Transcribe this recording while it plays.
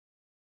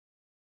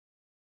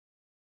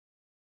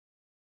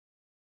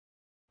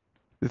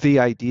The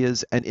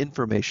ideas and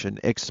information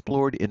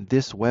explored in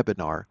this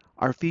webinar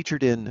are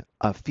featured in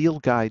A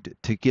Field Guide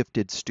to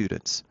Gifted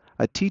Students,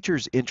 a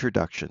teacher's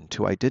introduction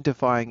to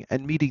identifying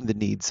and meeting the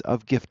needs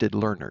of gifted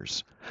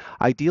learners.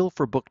 Ideal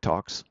for book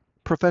talks,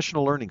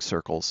 professional learning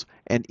circles,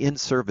 and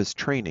in-service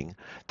training,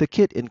 the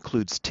kit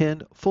includes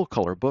 10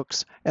 full-color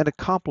books and a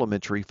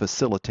complimentary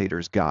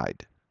facilitator's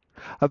guide.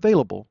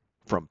 Available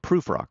from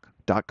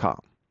proofrock.com.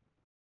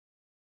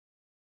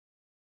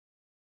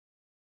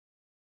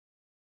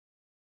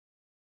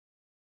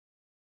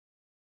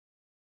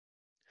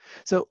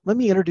 So let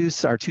me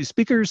introduce our two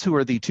speakers who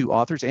are the two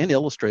authors and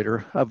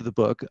illustrator of the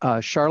book.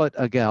 Charlotte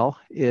Agell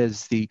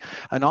is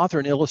an author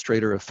and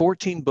illustrator of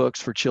 14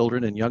 books for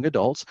children and young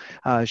adults.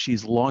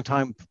 She's a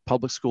longtime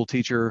public school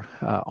teacher,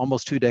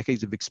 almost 2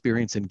 decades of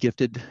experience in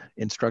gifted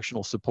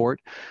instructional support.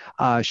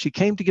 She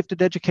came to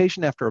gifted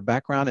education after a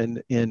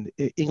background in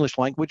English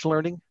language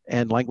learning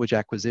and language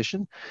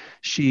acquisition.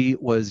 She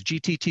was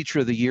GT Teacher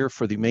of the Year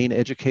for the Maine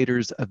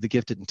Educators of the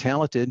Gifted and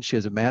Talented. She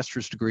has a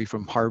master's degree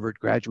from Harvard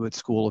Graduate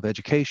School of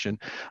Education.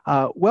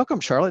 Welcome,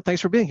 Charlotte.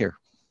 Thanks for being here.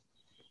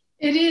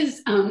 It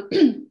is.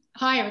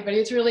 Hi, everybody.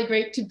 It's really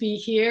great to be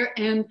here.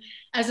 And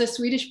as a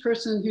Swedish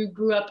person who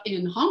grew up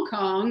in Hong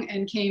Kong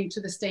and came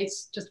to the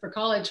States just for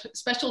college,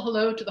 special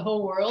hello to the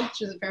whole world,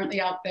 which is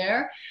apparently out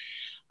there.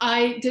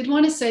 I did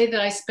want to say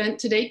that I spent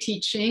today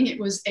teaching. It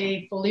was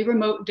a fully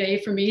remote day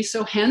for me.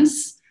 So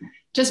hence,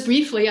 just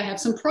briefly, I have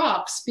some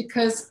props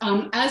because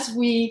as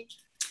we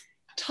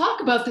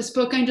talk about this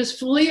book, I'm just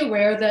fully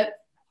aware that,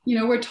 you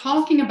know, we're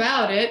talking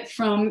about it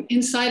from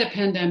inside a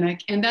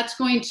pandemic, and that's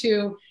going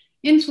to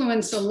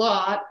influence a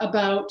lot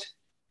about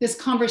this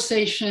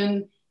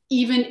conversation,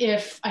 even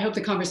if I hope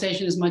the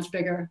conversation is much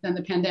bigger than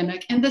the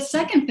pandemic. And the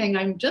second thing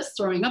I'm just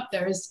throwing up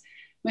there is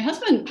my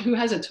husband, who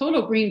has a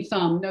total green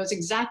thumb, knows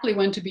exactly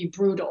when to be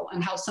brutal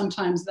and how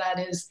sometimes that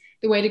is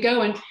the way to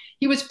go. And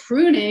he was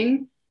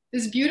pruning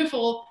this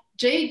beautiful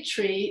jade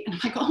tree, and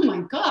I'm like, oh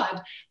my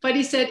God. But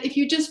he said, if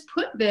you just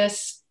put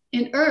this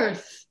in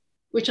earth,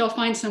 which I'll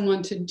find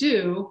someone to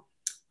do,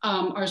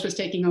 ours was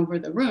taking over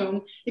the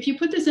room. If you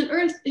put this in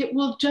earth, it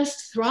will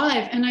just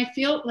thrive. And I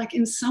feel like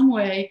in some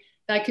way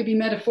that could be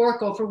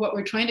metaphorical for what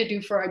we're trying to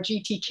do for our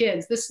GT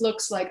kids. This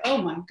looks like,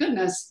 oh my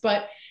goodness,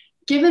 but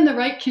given the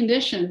right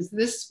conditions,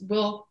 this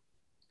will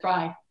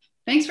thrive.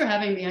 Thanks for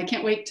having me. I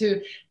can't wait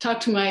to talk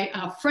to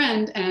my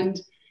friend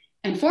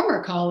and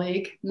former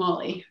colleague,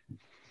 Molly,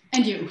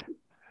 and you.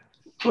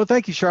 Well,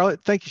 thank you,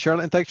 Charlotte. Thank you,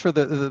 Charlotte, and thanks for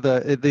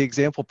the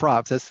example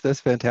props. That's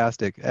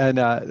fantastic. And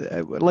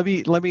let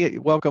me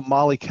welcome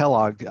Molly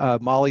Kellogg.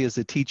 Molly is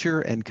a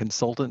teacher and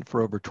consultant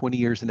for over 20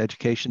 years in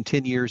education,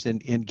 10 years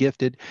in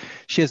gifted.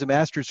 She has a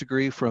master's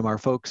degree from our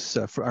folks,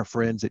 our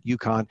friends at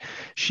UConn.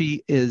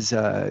 She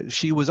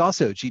was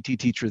also GT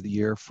Teacher of the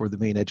Year for the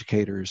Maine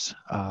Educators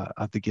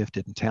of the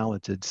Gifted and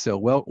Talented. So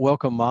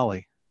welcome,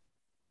 Molly.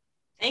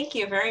 Thank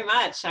you very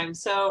much. I'm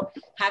so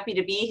happy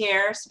to be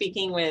here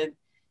speaking with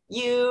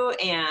you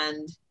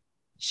and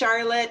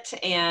Charlotte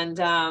and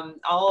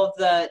all of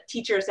the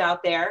teachers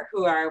out there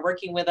who are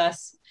working with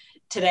us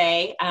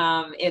today.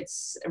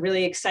 It's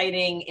really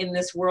exciting in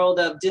this world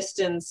of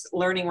distance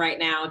learning right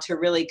now to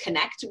really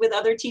connect with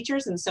other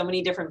teachers in so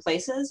many different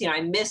places. You know,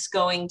 I miss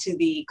going to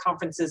the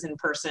conferences in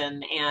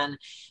person and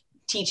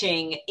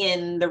teaching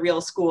in the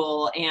real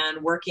school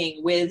and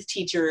working with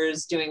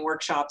teachers doing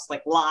workshops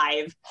like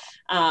live.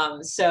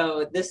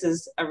 So this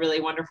is a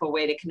really wonderful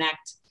way to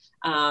connect.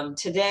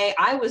 Today,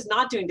 I was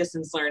not doing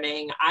distance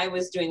learning. I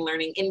was doing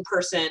learning in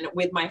person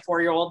with my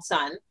 4-year-old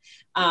son,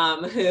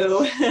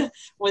 who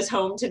was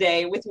home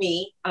today with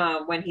me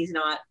when he's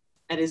not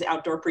at his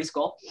outdoor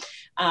preschool.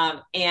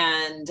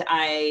 And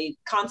I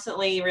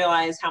constantly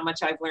realize how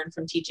much I've learned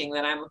from teaching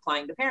that I'm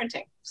applying to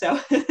parenting. So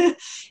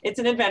it's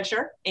an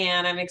adventure,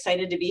 and I'm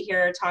excited to be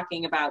here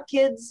talking about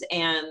kids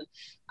and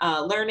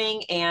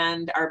learning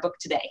and our book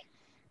today.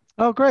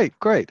 Oh, great.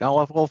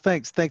 Well,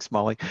 thanks,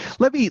 Molly.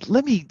 Let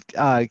me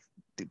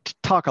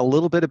talk a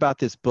little bit about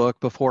this book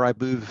before I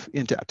move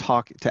into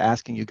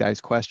asking you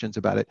guys questions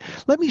about it.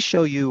 Let me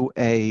show you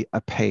a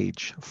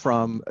page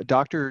from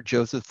Dr.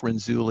 Joseph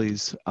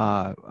Renzulli's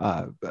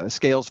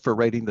Scales for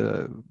Rating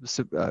the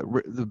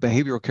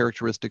Behavioral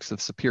Characteristics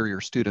of Superior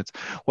Students,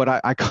 what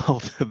I call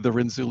the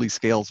Renzulli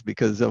scales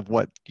because of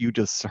what you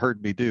just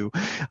heard me do.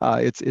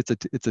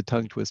 It's a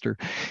tongue twister.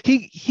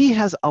 He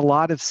has a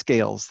lot of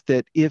scales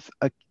that if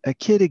a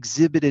kid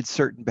exhibited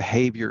certain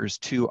behaviors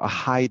to a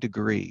high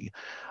degree,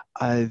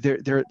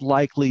 they're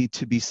likely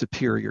to be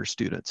superior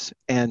students.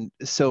 And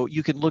so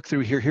you can look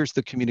through here, here's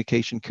the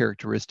communication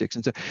characteristics.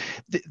 And so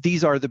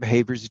these are the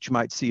behaviors that you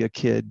might see a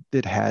kid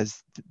that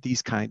has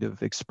these kind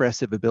of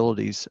expressive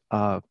abilities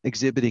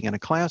exhibiting in a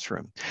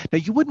classroom. Now,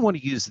 you wouldn't want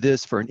to use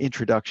this for an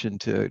introduction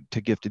to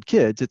gifted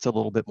kids. It's a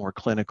little bit more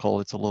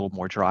clinical. It's a little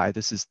more dry.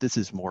 This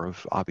is more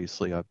of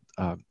obviously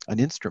an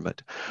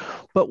instrument.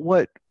 But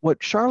what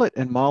Charlotte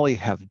and Molly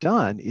have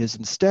done is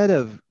instead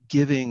of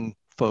giving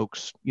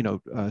folks,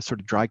 sort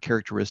of dry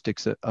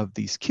characteristics of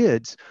these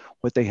kids,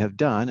 what they have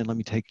done, and let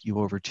me take you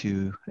over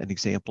to an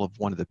example of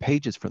one of the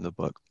pages from the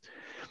book.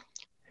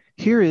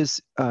 here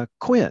is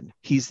Quinn.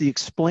 He's the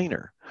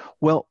explainer.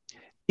 Well,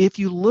 if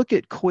you look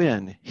at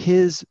Quinn,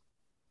 his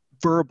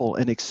verbal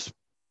and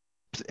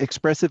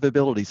expressive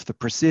abilities, the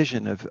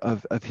precision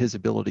of his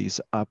abilities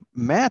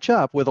match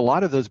up with a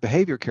lot of those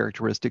behavior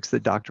characteristics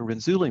that Dr.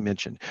 Renzulli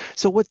mentioned.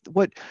 So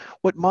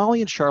what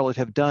Molly and Charlotte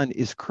have done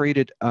is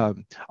created a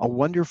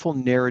wonderful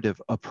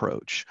narrative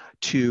approach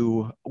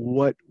to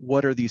what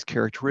are these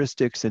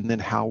characteristics, and then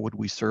how would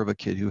we serve a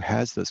kid who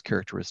has those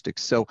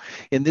characteristics. So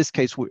in this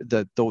case,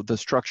 the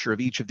structure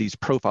of each of these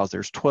profiles,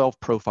 there's 12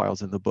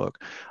 profiles in the book,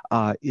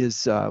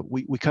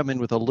 we come in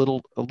with a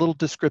little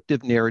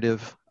descriptive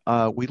narrative.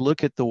 We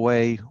look at the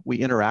way we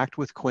interact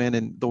with Quinn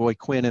and the way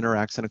Quinn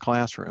interacts in a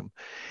classroom.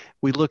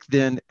 We look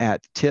then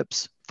at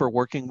tips for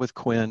working with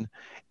Quinn,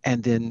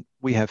 and then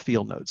we have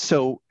field notes.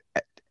 So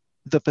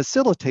the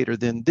facilitator,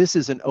 then, this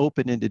is an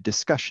open-ended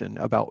discussion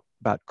about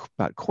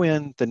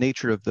Quinn, the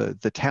nature of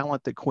the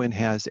talent that Quinn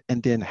has,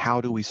 and then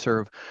how do we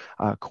serve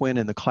Quinn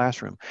in the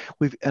classroom.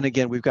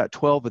 Again, we've got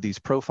 12 of these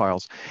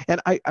profiles. And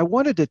I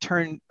wanted to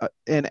turn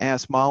and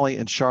ask Molly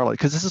and Charlotte,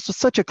 because this is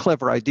such a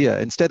clever idea.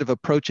 Instead of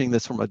approaching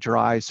this from a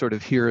dry sort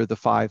of, here are the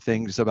 5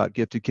 things about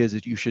gifted kids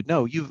that you should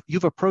know,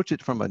 you've approached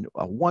it from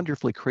a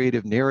wonderfully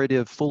creative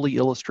narrative, fully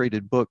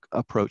illustrated book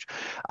approach.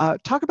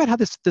 Talk about how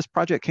this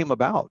project came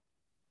about.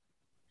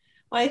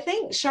 Well, I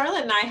think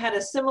Charlotte and I had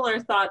a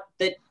similar thought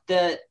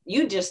that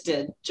you just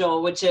did,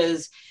 Joel, which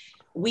is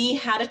we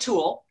had a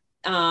tool.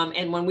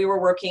 And when we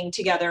were working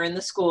together in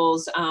the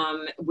schools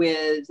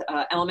with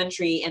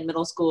elementary and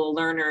middle school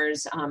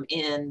learners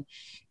in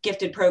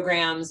gifted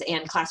programs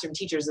and classroom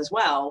teachers as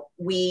well,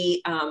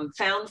 we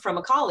found from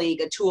a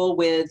colleague a tool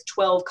with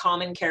 12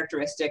 common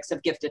characteristics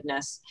of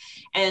giftedness.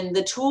 And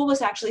the tool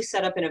was actually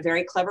set up in a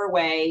very clever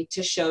way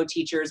to show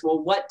teachers, well,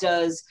 what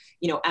does,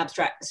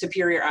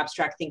 superior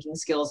abstract thinking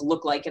skills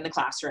look like in the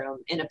classroom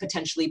in a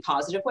potentially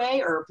positive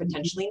way or a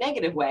potentially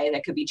negative way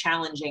that could be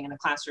challenging in a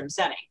classroom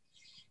setting.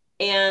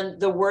 And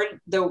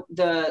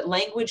the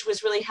language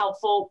was really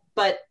helpful,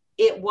 but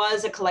it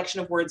was a collection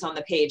of words on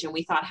the page. And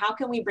we thought, how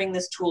can we bring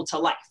this tool to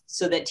life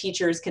so that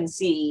teachers can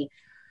see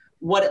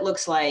what it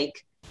looks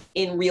like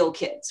in real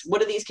kids? What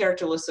do these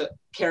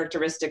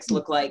characteristics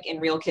look like in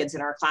real kids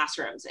in our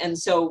classrooms? And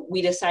so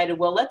we decided,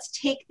 well, let's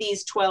take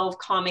these 12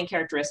 common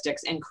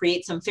characteristics and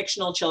create some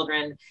fictional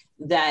children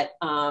that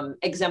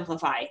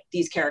exemplify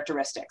these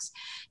characteristics.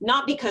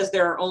 Not because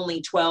there are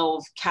only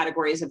 12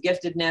 categories of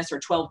giftedness or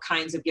 12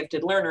 kinds of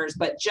gifted learners,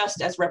 but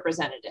just as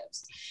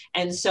representatives.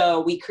 And so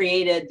we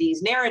created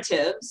these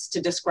narratives to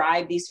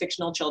describe these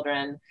fictional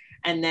children.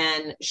 And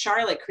then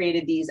Charlotte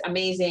created these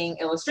amazing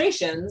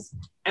illustrations,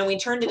 and we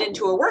turned it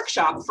into a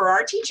workshop for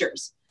our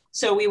teachers.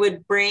 So we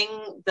would bring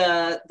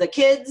the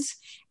kids,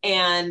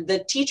 and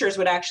the teachers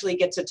would actually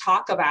get to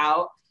talk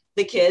about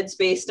the kids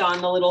based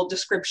on the little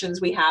descriptions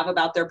we have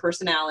about their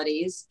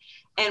personalities,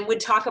 and would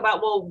talk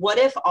about, well, what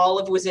if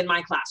Olive was in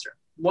my classroom?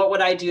 What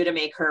would I do to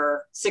make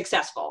her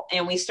successful?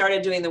 And we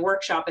started doing the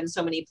workshop in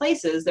so many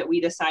places that we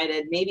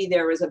decided maybe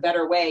there was a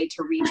better way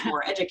to reach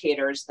more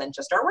educators than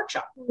just our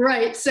workshop.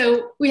 Right.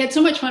 So we had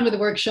so much fun with the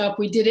workshop.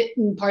 We did it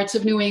in parts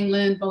of New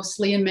England,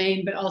 mostly in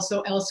Maine, but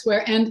also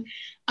elsewhere. And,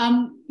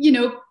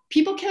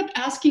 people kept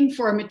asking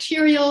for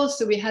materials.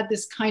 So we had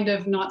this kind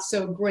of not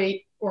so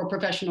great or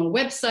professional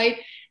website.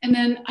 And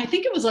then I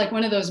think it was like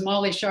one of those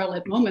Molly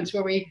Charlotte moments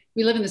where we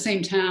live in the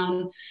same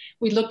town.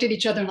 We looked at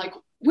each other and like,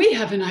 we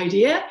have an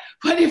idea.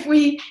 What if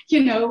we,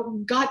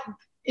 got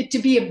it to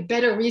be a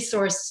better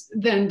resource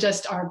than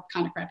just our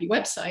kind of crappy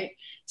website?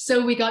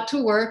 So we got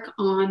to work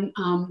on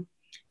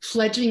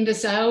fledging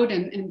this out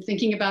and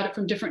thinking about it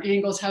from different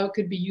angles, how it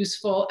could be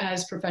useful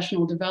as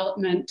professional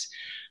development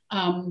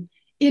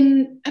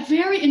in a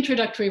very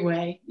introductory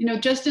way,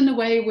 just in a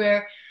way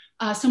where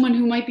someone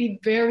who might be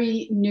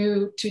very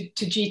new to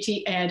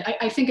GT Ed.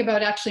 I think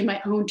about actually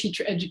my own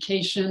teacher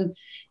education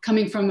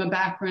coming from a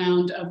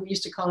background of, we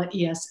used to call it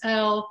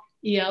ESL,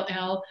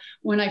 ELL.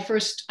 When I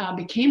first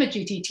became a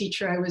GT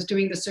teacher, I was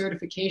doing the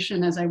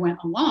certification as I went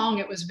along.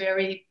 It was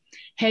very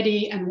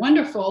heady and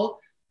wonderful.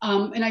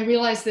 And I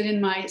realized that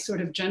in my sort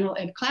of general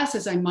ed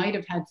classes, I might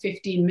have had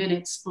 15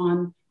 minutes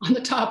on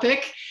the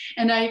topic.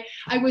 And I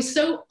was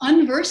so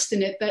unversed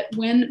in it that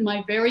when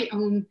my very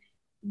own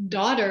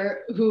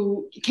daughter,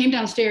 who came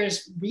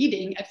downstairs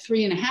reading at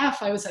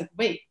 3.5, I was like,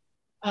 wait,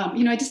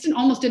 I just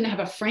almost didn't have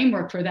a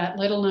framework for that,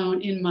 let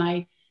alone in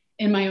my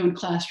own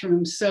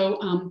classroom.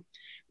 So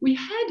we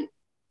had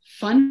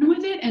fun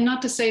with it, and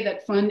not to say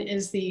that fun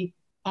is the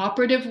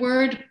operative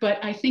word,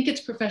 but I think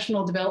it's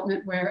professional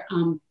development where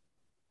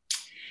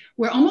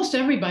almost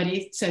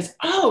everybody says,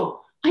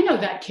 oh, I know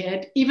that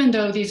kid, even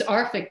though these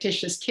are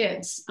fictitious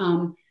kids.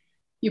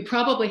 You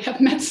probably have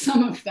met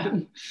some of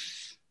them.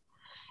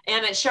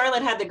 And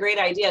Charlotte had the great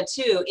idea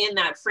too, in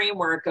that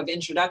framework of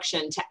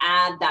introduction, to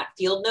add that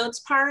field notes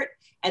part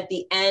at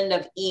the end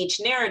of each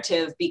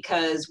narrative,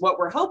 because what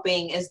we're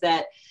hoping is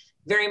that,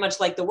 very much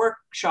like the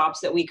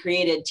workshops that we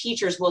created,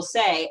 teachers will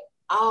say,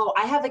 oh,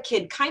 I have a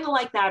kid kind of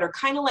like that, or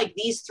kind of like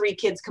these 3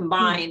 kids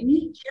combined.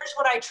 Mm-hmm. Here's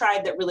what I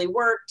tried that really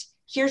worked.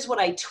 Here's what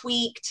I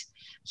tweaked.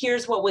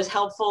 here's what was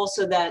helpful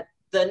so that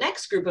the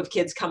next group of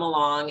kids come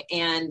along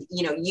and,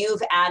 you know,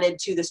 you've added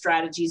to the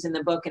strategies in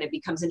the book and it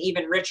becomes an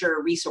even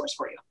richer resource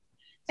for you.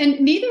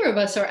 And neither of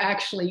us are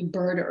actually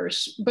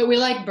birders, but we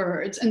like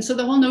birds. And so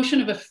the whole notion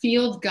of a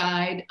field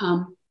guide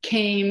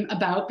came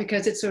about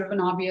because it's sort of an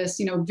obvious,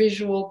 you know,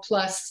 visual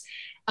plus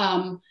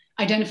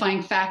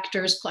identifying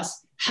factors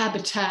plus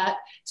habitat.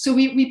 So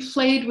we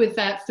played with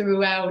that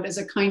throughout as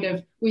a kind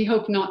of, we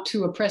hope not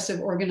too oppressive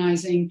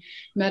organizing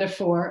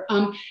metaphor.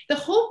 The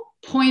whole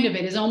point of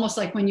it is almost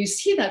like when you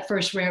see that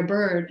first rare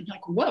bird, you're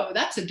like, whoa,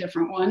 that's a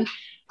different one.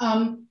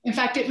 In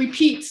fact, it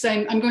repeats,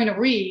 I'm going to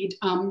read,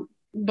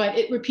 but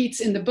it repeats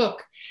in the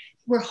book.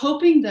 We're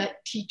hoping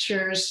that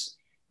teachers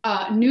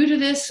new to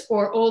this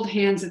or old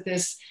hands at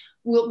this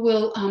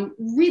will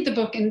read the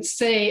book and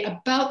say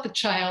about the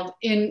child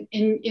in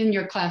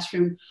your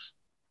classroom,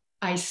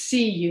 I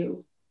see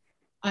you.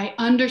 I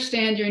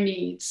understand your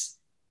needs.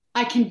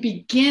 I can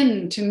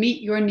begin to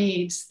meet your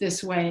needs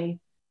this way.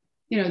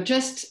 You know,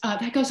 just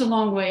that goes a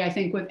long way, I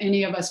think, with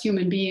any of us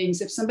human beings.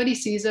 If somebody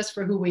sees us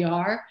for who we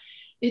are,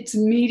 it's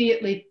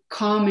immediately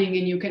calming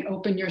and you can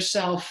open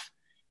yourself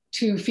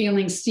to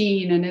feeling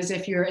seen and as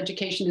if your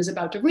education is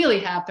about to really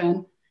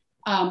happen.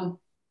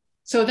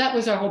 So that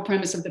was our whole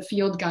premise of the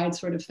field guide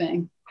sort of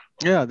thing.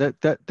 Yeah,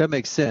 that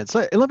makes sense.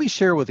 Let me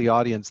share with the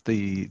audience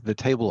the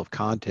table of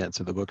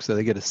contents of the book so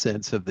they get a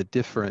sense of the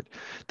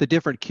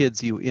different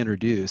kids you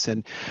introduce.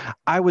 And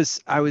I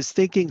was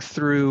thinking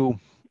through,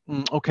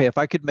 okay, if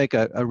I could make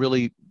a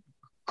really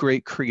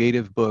great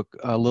creative book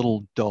a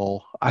little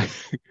dull, I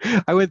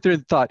went through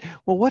and thought,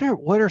 well,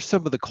 what are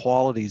some of the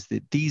qualities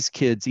that these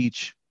kids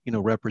each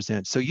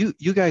represent? So you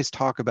guys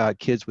talk about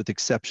kids with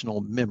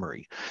exceptional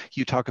memory.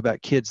 You talk about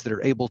kids that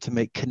are able to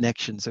make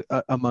connections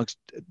amongst,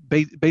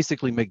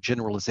 basically make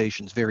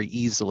generalizations very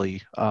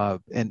easily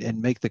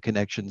and make the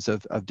connections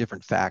of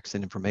different facts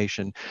and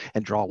information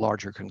and draw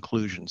larger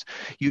conclusions.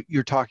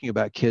 You're talking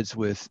about kids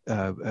with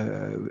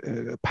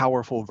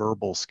powerful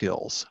verbal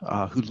skills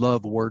who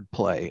love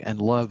wordplay and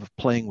love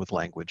playing with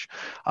language.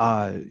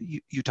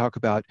 You talk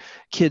about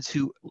kids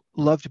who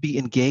love to be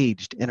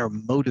engaged and are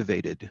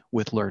motivated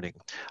with learning.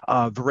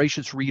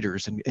 Voracious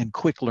readers and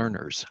quick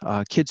learners,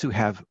 kids who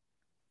have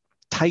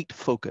tight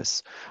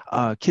focus,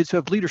 kids who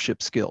have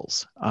leadership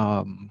skills.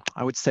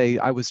 I would say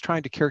I was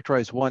trying to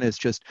characterize one as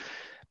just,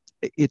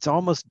 it's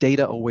almost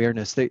data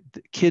awareness. The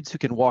kids who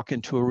can walk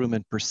into a room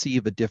and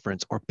perceive a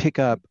difference or pick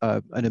up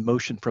an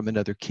emotion from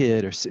another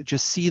kid or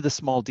just see the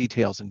small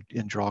details and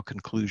draw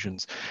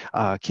conclusions.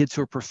 Kids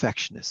who are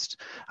perfectionists,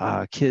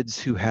 kids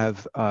who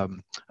have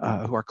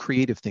who are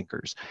creative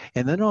thinkers.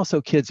 And then also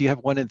kids, you have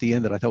one at the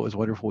end that I thought was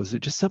wonderful, was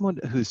just someone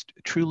who's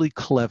truly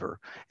clever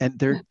and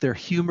their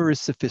humor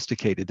is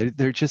sophisticated.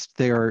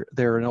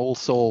 They're an old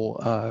soul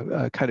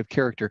kind of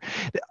character.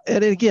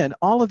 And again,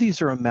 all of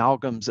these are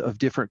amalgams of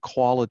different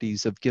qualities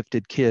of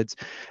gifted kids.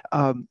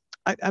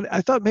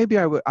 I thought maybe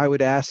I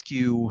would ask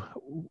you,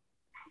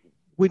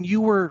 when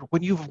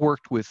you've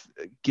worked with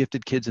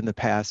gifted kids in the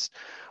past,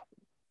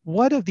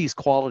 what of these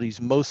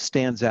qualities most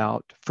stands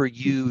out for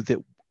you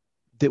that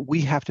we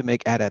have to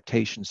make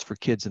adaptations for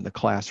kids in the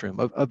classroom?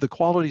 Of the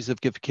qualities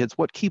of gifted kids,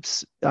 what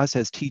keeps us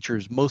as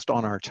teachers most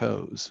on our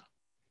toes?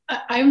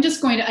 I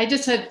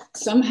just had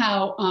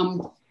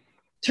somehow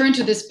turn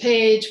to this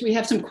page. We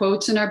have some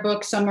quotes in our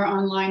book. Some are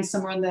online,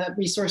 some are in the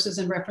resources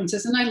and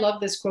references. And I love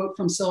this quote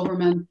from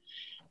Silverman.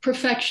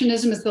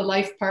 Perfectionism is the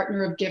life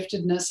partner of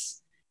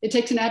giftedness. It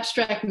takes an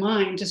abstract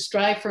mind to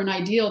strive for an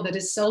ideal that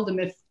is seldom,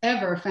 if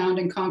ever, found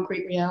in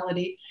concrete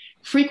reality.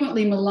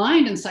 Frequently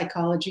maligned in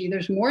psychology,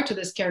 there's more to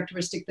this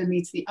characteristic than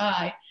meets the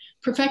eye.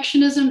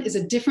 Perfectionism is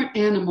a different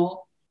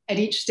animal at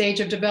each stage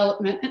of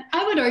development. And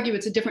I would argue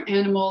it's a different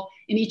animal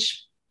in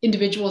each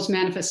individual's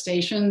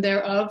manifestation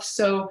thereof.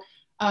 So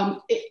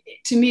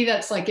to me,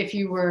 that's like if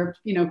you were,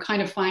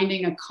 kind of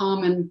finding a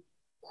common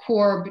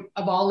core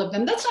of all of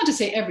them. That's not to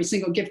say every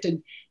single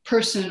gifted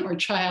person or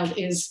child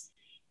is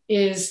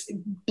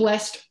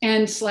blessed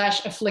and /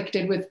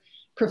 afflicted with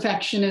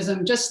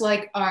perfectionism, just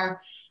like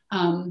our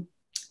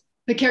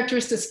the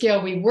characteristic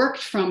scale we worked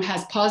from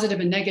has positive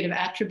and negative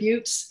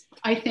attributes.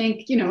 I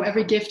think,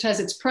 every gift has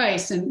its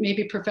price, and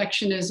maybe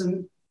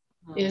perfectionism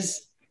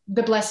is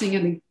the blessing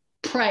and the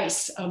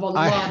price of a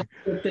lot of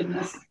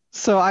giftedness.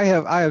 So I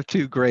have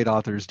two great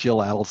authors, Jill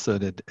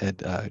Adelson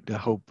and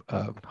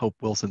Hope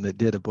Wilson, that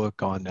did a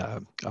book on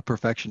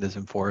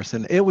perfectionism for us,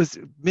 and it was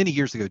many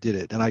years ago did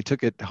it, and I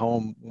took it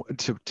home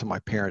to my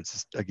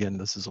parents. Again,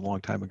 this is a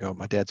long time ago.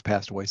 My dad's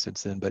passed away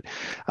since then, but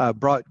I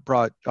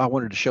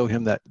wanted to show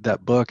him that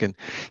book, and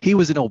he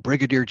was an old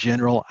brigadier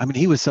general. I mean,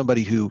 he was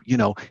somebody who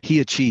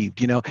he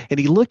achieved, and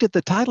he looked at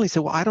the title. And he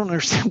said, "Well, I don't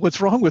understand what's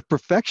wrong with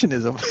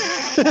perfectionism,"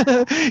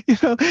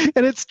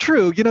 and it's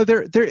true.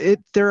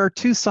 There are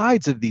two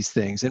sides of these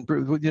things, and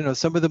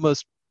some of the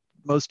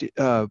most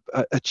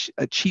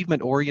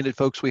achievement-oriented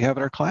folks we have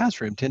in our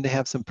classroom tend to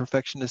have some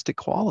perfectionistic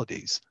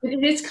qualities.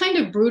 It's kind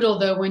of brutal,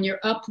 though, when you're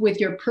up with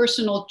your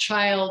personal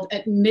child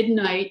at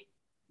midnight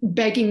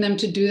begging them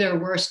to do their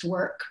worst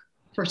work.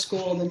 for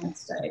school the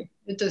next day.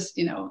 It just,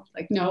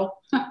 like, no.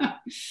 Yeah,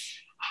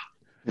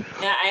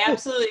 I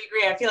absolutely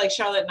agree. I feel like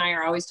Charlotte and I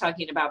are always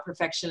talking about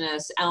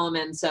perfectionist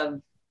elements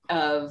of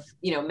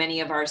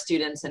many of our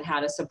students and how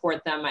to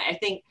support them. I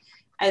think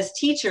as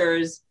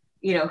teachers,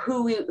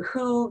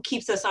 who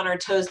keeps us on our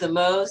toes the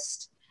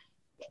most.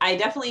 I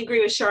definitely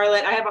agree with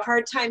Charlotte. I have a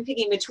hard time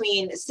picking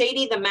between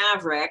Sadie the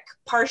Maverick,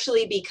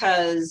 partially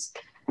because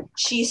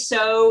she's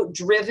so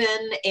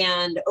driven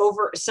and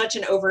such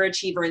an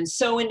overachiever and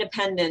so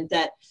independent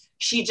that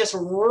she just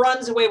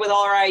runs away with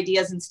all her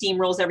ideas and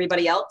steamrolls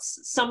everybody else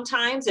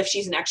sometimes, if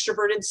she's an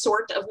extroverted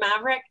sort of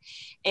maverick,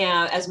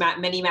 as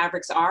many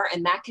mavericks are.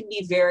 And that can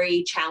be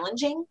very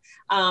challenging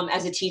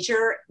as a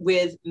teacher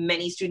with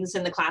many students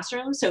in the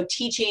classroom. So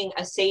teaching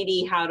a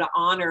Sadie how to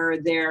honor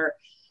their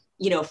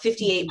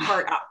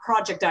 58-part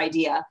project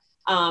idea,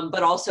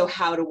 but also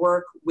how to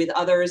work with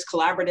others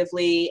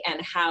collaboratively and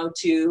how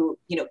to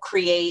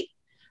create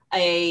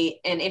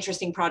an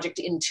interesting project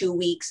in 2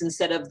 weeks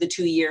instead of the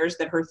 2 years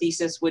that her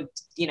thesis would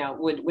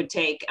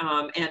take.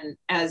 And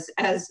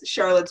as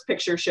Charlotte's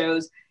picture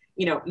shows,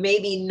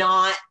 maybe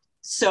not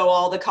sew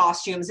all the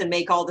costumes and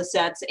make all the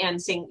sets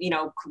and sing,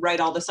 write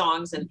all the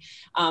songs and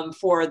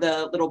for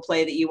the little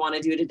play that you want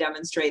to do to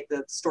demonstrate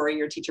the story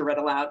your teacher read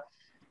aloud.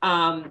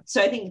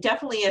 So I think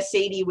definitely a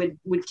Sadie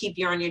would keep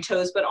you on your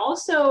toes, but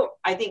also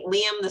I think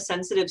Liam, the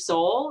sensitive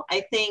soul.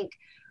 I think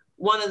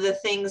one of the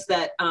things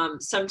that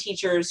some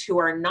teachers who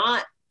are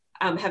not,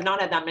 have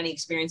not had that many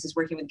experiences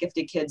working with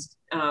gifted kids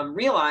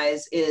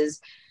realize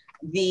is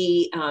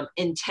the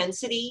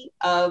intensity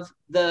of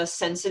the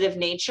sensitive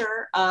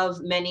nature of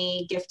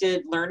many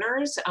gifted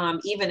learners,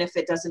 even if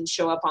it doesn't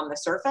show up on the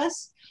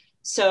surface.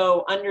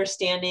 So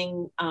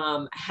understanding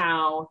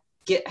how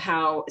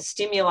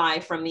stimuli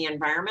from the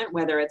environment,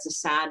 whether it's a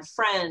sad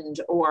friend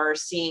or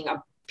seeing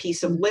a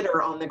piece of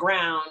litter on the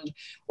ground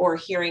or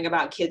hearing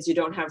about kids who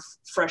don't have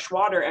fresh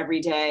water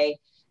every day,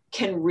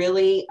 can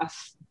really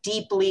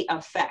deeply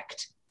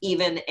affect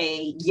even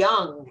a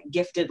young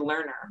gifted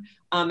learner.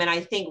 And I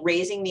think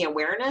raising the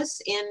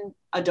awareness in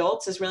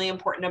adults is really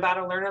important about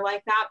a learner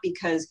like that,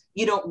 because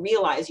you don't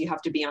realize you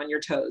have to be on your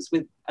toes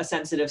with a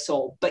sensitive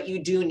soul, but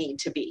you do need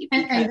to be,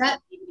 because and that,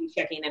 you need to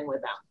be checking in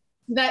with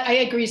them. That I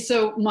agree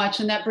so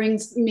much. And that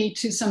brings me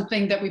to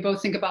something that we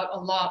both think about a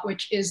lot,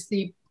 which is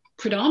the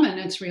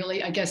predominance,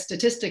 really, I guess,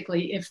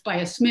 statistically, if by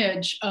a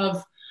smidge,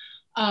 of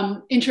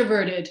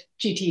introverted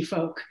GT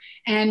folk.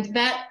 And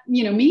that,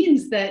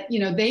 means that,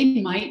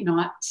 they might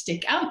not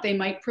stick out. They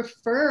might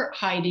prefer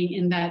hiding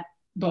in that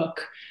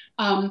book.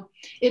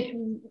 It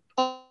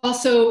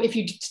also, if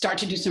you start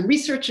to do some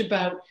research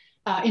about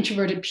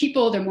introverted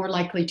people, they're more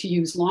likely to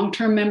use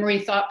long-term memory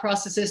thought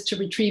processes to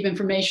retrieve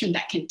information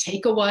that can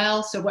take a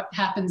while. So what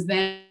happens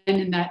then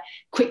in that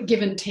quick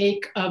give and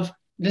take of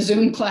the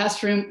Zoom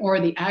classroom or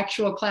the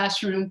actual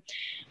classroom?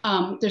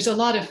 There's a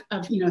lot of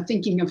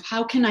thinking of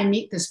how can I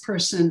meet this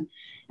person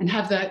and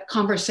have the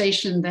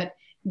conversation that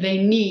they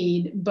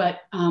need, but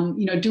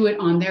do it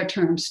on their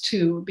terms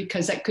too,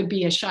 because that could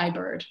be a shy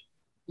bird.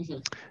 Mm-hmm.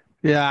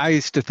 Yeah, I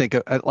used to think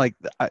of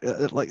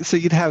so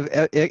you'd have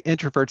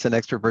introverts and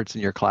extroverts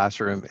in your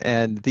classroom,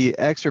 and the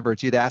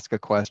extroverts, you'd ask a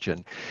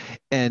question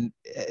and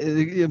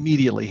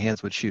immediately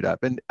hands would shoot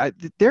up. And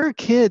there are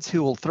kids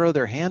who will throw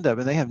their hand up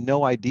and they have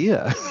no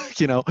idea,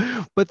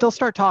 but they'll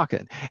start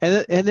talking.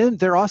 And then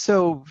they're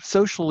also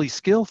socially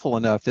skillful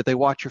enough that they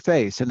watch your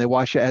face and they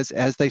watch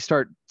as they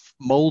start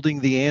molding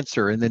the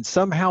answer. And then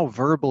somehow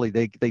verbally,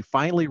 they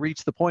finally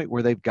reach the point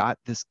where they've got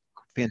this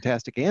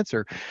fantastic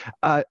answer.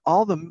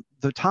 All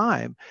the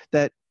time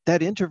that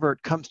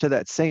introvert comes to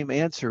that same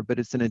answer, but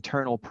it's an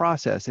internal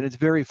process, and it's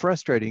very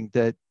frustrating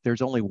that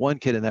there's only one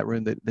kid in that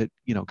room that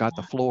got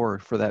the floor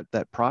for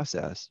that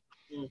process.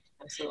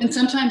 Absolutely. And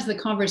sometimes the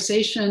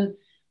conversation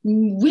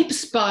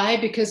whips by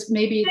because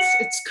maybe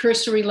it's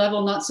cursory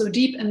level, not so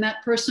deep, and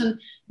that person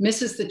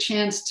misses the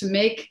chance to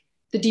make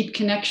the deep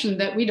connection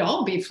that we'd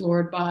all be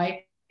floored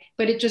by.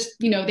 But it just,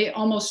 they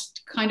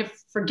almost kind of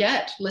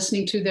forget,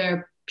 listening to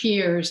their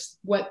peers,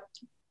 what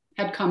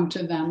had come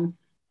to them.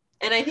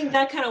 And I think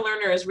that kind of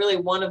learner is really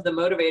one of the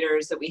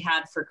motivators that we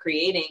had for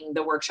creating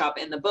the workshop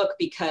in the book,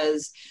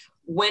 because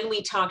when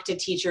we talk to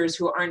teachers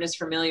who aren't as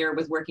familiar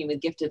with working with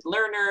gifted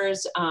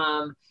learners,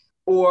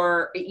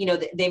 or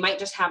they might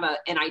just have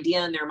an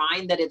idea in their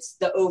mind that it's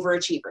the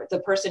overachiever, the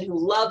person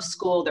who loves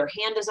school, their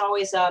hand is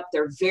always up,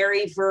 they're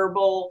very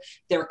verbal,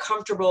 they're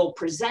comfortable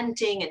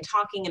presenting and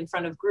talking in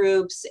front of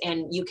groups,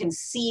 and you can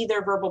see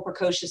their verbal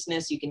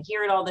precociousness, you can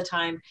hear it all the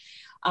time.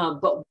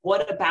 But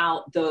what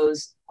about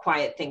those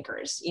quiet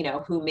thinkers,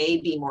 who may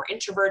be more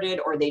introverted,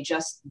 or they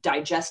just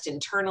digest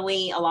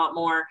internally a lot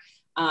more,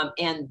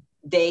 and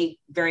they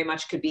very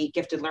much could be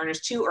gifted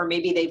learners too, or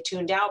maybe they've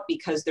tuned out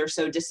because they're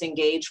so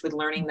disengaged with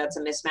learning that's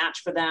a mismatch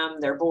for them.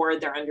 They're bored,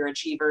 they're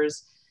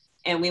underachievers.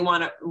 And we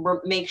want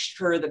to make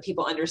sure that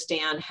people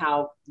understand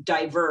how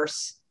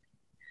diverse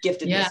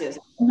giftedness is.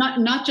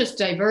 Not just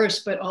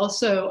diverse, but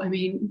also,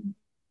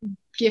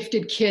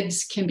 gifted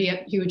kids can be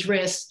at huge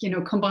risk.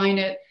 Combine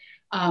it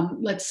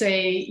let's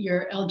say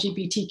you're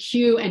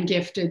LGBTQ and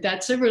gifted,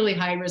 that's a really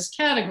high risk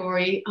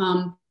category.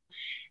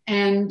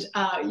 And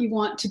you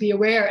want to be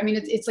aware. I mean,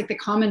 it's like the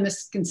common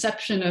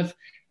misconception of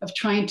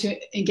trying to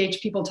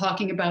engage people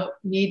talking about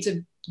needs of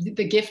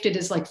the gifted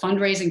is like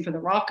fundraising for the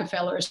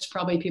Rockefellers.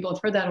 Probably people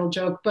have heard that old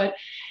joke, but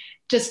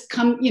just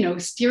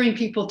steering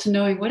people to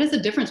knowing what is the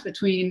difference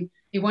between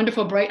a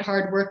wonderful, bright,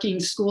 hardworking,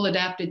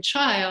 school-adapted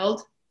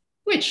child,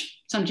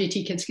 which some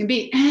GT kids can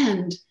be,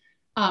 and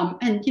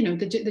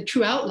the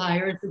true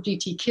outliers, the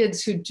GT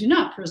kids who do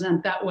not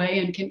present that way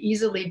and can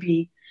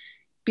easily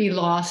be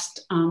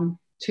lost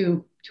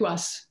to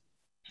us.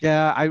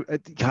 Yeah,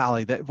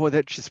 golly,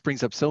 that just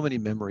brings up so many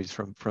memories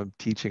from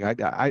teaching.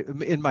 I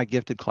in my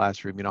gifted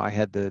classroom, I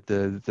had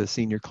the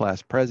senior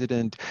class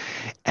president,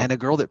 and a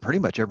girl that pretty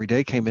much every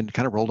day came in,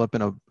 kind of rolled up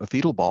in a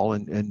fetal ball,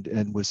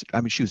 and was,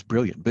 I mean, she was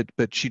brilliant, but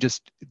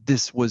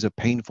this was a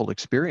painful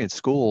experience,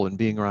 school and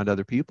being around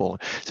other people.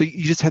 So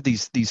you just had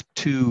these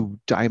two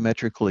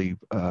diametrically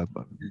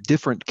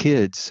different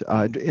kids,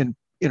 and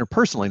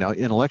interpersonally. Now,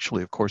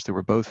 intellectually, of course, they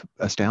were both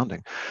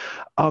astounding.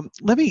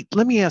 Let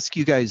me ask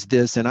you guys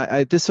this,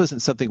 and this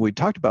wasn't something we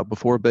talked about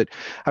before, but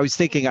I was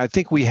thinking, I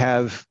think we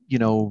have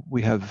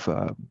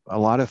a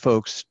lot of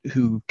folks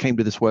who came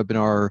to this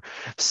webinar,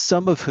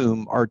 some of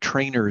whom are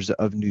trainers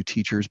of new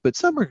teachers, but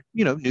some are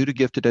new to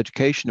gifted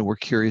education, and we're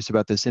curious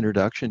about this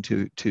introduction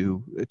to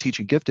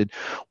teaching gifted.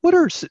 What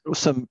are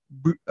some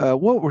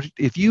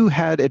if you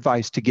had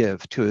advice to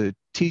give to a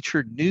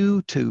teacher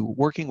new to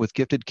working with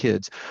gifted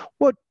kids,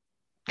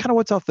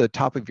 what's off the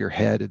top of your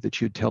head that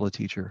you'd tell a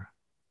teacher?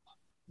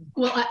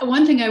 Well,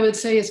 one thing I would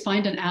say is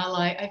find an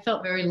ally. I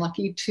felt very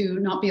lucky to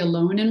not be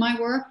alone in my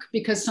work,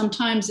 because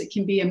sometimes it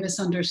can be a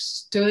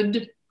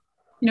misunderstood,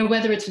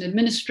 whether it's an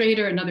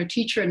administrator, another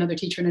teacher in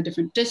a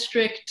different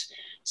district,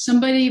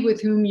 somebody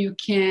with whom you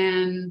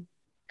can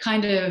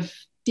kind of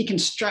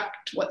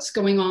deconstruct what's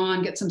going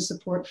on, get some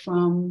support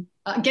from,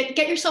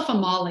 get yourself a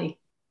Molly.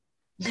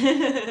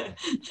 Get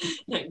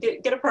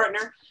a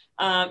partner.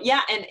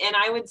 And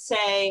I would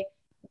say,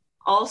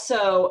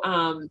 also,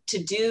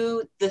 to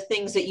do the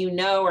things that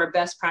are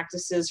best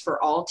practices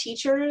for all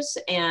teachers,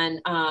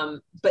 and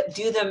but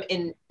do them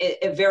in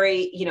a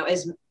very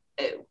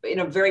in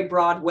a very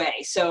broad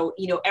way. So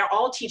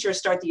all teachers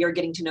start the year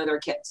getting to know their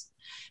kids.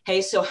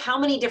 Hey, so how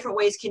many different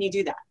ways can you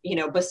do that?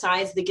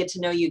 Besides the get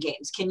to know you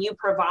games, can you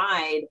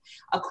provide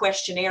a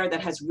questionnaire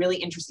that has really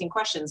interesting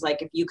questions?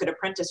 Like, if you could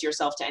apprentice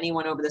yourself to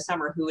anyone over the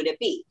summer, who would it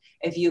be?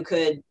 If you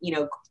could,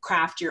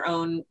 craft your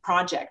own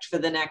project for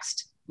the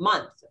next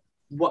month,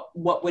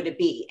 what would it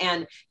be?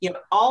 And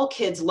all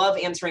kids love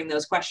answering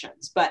those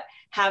questions, but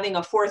having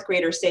a fourth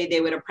grader say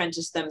they would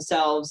apprentice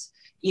themselves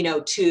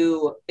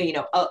to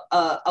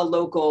a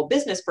local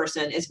business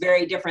person is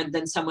very different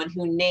than someone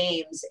who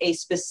names a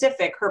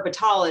specific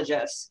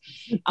herpetologist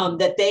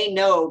that they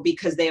know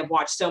because they have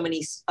watched so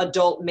many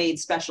adult made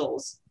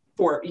specials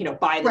for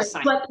by the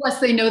science. Plus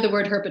they know the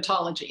word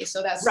herpetology,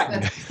 so that's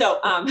right.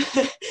 So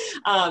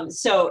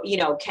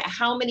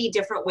how many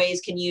different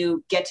ways can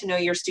you get to know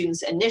your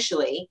students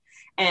initially,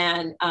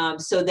 and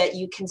so that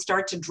you can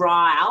start to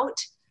draw out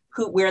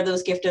where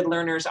those gifted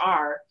learners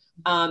are.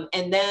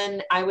 And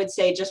then I would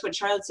say just what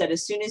Charlotte said,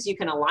 as soon as you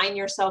can align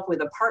yourself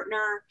with a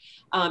partner,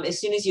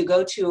 as soon as you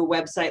go to a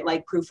website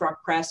like Prufrock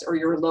Press or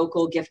your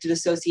local gifted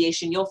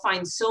association, you'll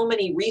find so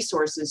many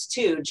resources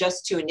too,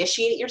 just to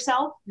initiate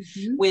yourself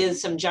with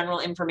some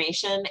general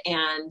information.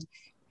 And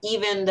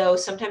even though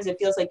sometimes it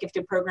feels like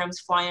gifted programs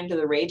fly under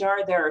the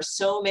radar, there are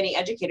so many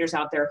educators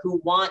out there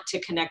who want to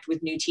connect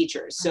with new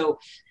teachers. So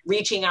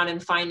reaching out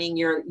and finding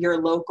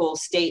your local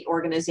state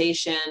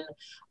organization,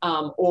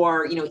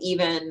 or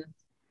even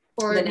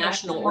the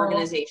national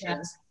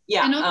organizations.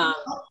 Yeah. And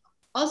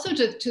also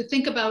to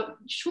think about,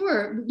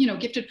 sure,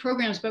 gifted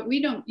programs, but we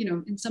don't,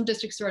 in some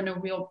districts there are no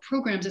real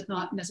programs. It's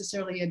not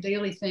necessarily a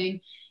daily thing.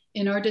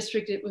 In our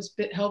district, it was a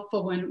bit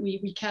helpful when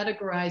we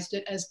categorized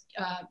it as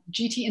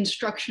GT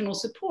instructional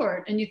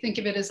support. And you think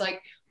of it as like,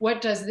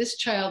 what does this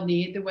child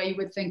need? The way you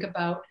would think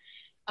about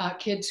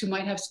kids who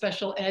might have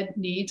special ed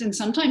needs. And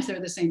sometimes they're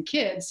the same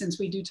kids, since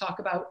we do talk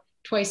about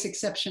twice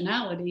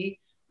exceptionality.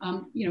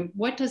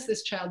 What does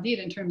this child need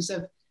in terms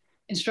of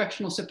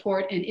instructional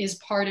support, and is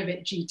part of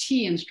it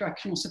GT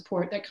instructional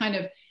support? That kind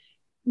of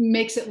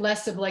makes it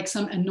less of like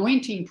some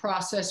anointing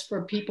process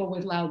for people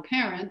with loud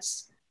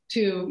parents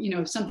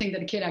to, something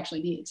that a kid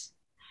actually needs.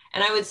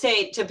 And I would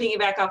say, to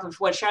piggyback off of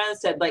what Charlotte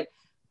said, like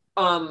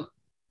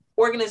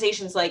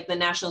organizations like the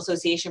National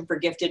Association for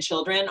Gifted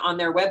Children, on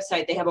their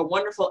website, they have a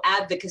wonderful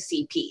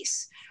advocacy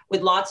piece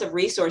with lots of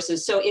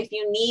resources. So if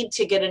you need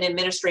to get an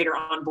administrator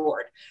on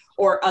board,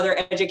 or other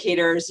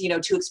educators,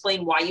 to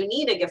explain why you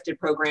need a gifted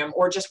program,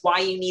 or just why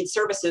you need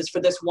services for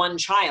this one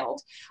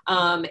child,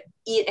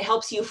 it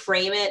helps you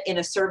frame it in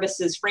a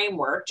services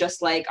framework,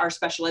 just like our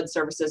special ed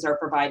services are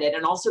provided,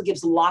 and also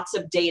gives lots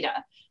of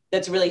data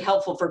that's really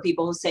helpful for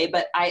people who say,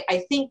 but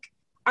I think,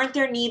 aren't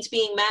their needs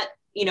being met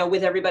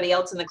with everybody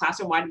else in the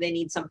classroom? Why do they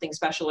need something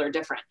special or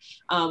different?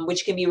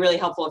 Which can be really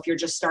helpful if you're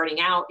just starting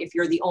out, if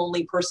you're the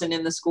only person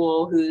in the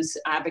school who's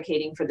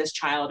advocating for this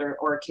child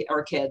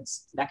or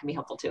kids, that can be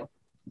helpful too.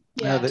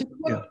 Yeah.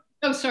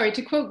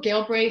 To quote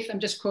Galbraith, I'm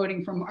just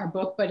quoting from our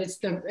book, but it's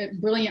the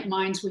brilliant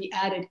minds we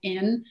added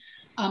in.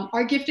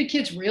 Are gifted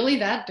kids really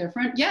that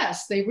different?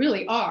 Yes, they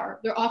really are.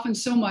 They're often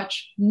so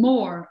much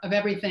more of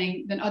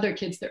everything than other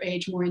kids their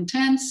age, more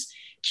intense,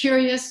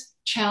 curious,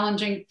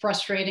 challenging,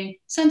 frustrating,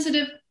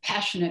 sensitive,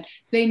 passionate.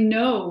 They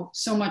know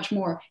so much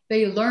more.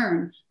 They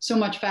learn so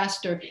much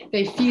faster.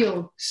 They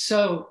feel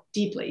so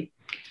deeply.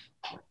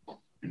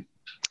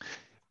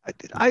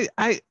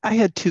 I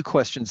had two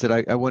questions that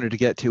I wanted to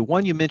get to.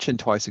 One, you mentioned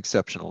twice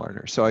exceptional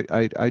learners, so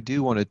I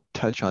do want to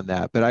touch on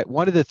that. But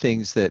one of the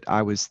things that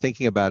I was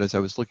thinking about as I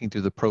was looking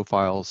through the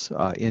profiles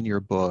in your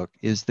book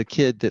is the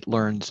kid that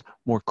learns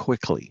more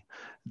quickly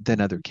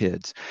than other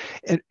kids.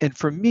 And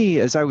for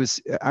me, as I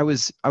was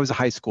a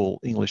high school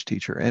English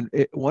teacher, and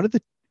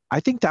I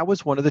think that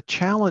was one of the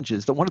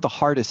challenges, one of the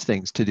hardest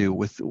things to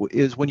do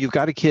is when you've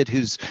got a kid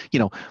who's,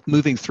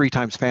 moving 3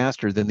 times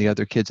faster than the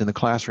other kids in the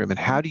classroom, and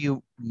how do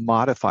you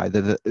modify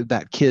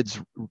that kid's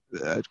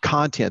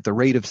content, the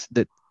rate of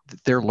that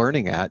they're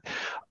learning at,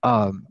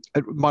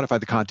 modify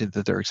the content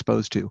that they're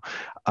exposed to,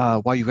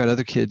 while you've got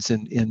other kids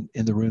in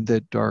the room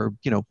that are,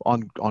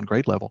 on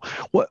grade level.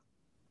 What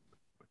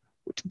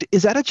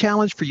is that a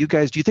challenge for you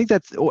guys? Do you think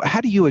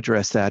how do you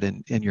address that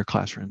in your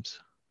classrooms?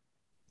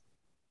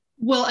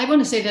 Well, I want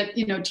to say that,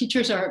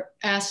 teachers are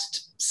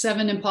asked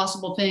 7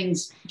 impossible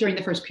things during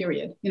the first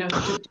period,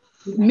 to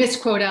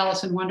misquote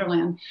Alice in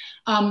Wonderland.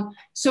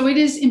 So it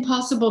is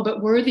impossible,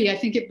 but worthy. I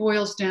think it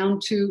boils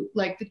down to,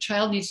 like, the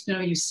child needs to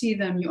know you see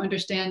them, you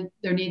understand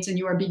their needs, and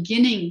you are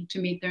beginning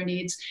to meet their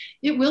needs.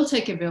 It will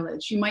take a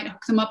village. You might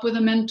come up with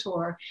a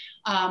mentor.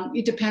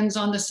 It depends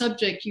on the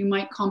subject. You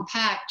might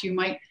compact. You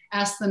might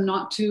ask them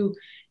not to,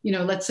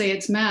 let's say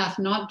it's math,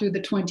 not do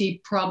the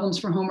 20 problems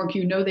for homework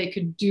they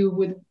could do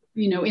with,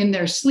 in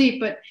their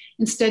sleep, but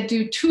instead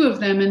do 2 of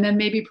them and then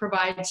maybe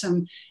provide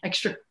some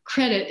extra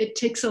credit. It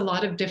takes a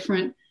lot of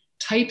different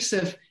types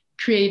of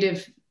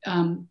creative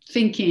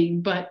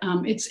thinking, but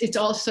it's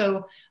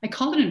also, I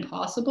call it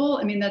impossible.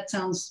 I mean, that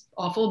sounds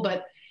awful,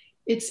 but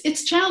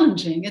it's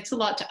challenging. It's a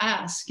lot to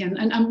ask.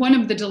 And one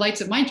of the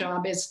delights of my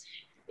job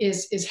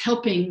is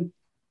helping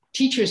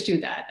teachers do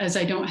that, as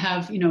I don't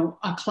have,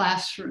 a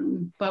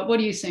classroom. But what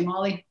do you say,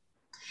 Molly?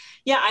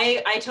 Yeah,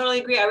 I totally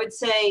agree. I would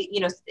say,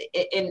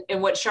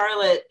 in what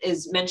Charlotte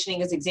is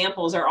mentioning as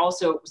examples are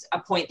also a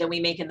point that we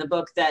make in the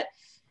book, that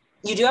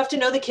you do have to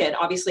know the kid.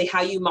 Obviously,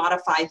 how you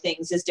modify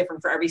things is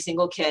different for every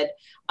single kid.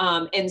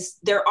 And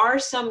there are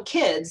some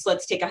kids,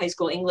 let's take a high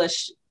school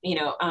English,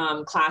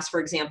 class, for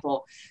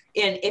example.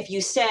 And if you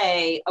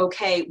say,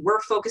 okay,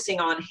 we're focusing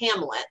on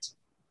Hamlet,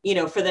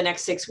 for the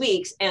next 6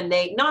 weeks, and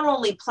they not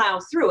only plow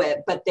through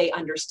it, but they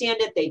understand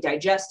it, they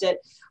digest it,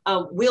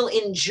 will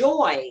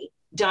enjoy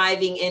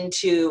diving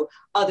into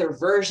other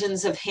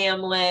versions of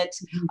Hamlet,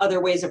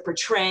 other ways of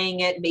portraying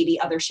it, maybe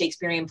other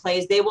Shakespearean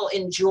plays. They will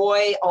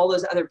enjoy all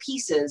those other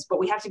pieces, but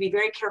we have to be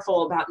very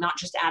careful about not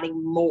just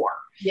adding more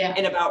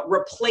and about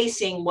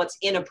replacing what's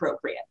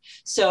inappropriate.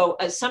 So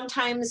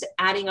sometimes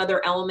adding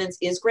other elements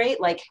is great.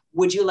 Like,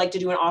 would you like to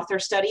do an author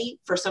study?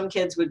 For some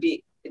kids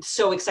it's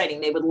so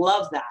exciting. They would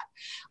love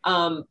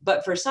that.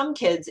 But for some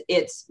kids,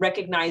 it's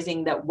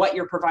recognizing that what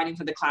you're providing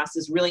for the class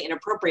is really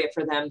inappropriate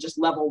for them, just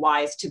level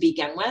wise to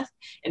begin with,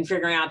 and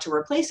figuring out to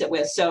replace it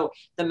with. So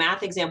the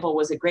math example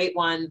was a great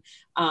one.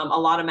 A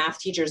lot of math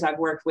teachers I've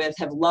worked with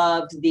have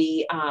loved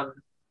the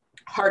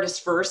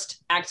hardest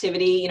first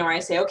activity, where I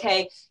say,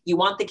 okay, you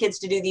want the kids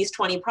to do these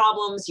 20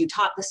 problems, you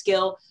taught the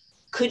skill.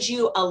 Could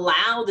you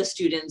allow the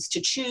students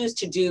to choose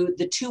to do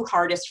the 2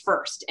 hardest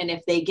first? And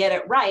if they get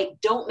it right,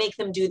 don't make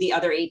them do the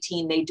other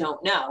 18 they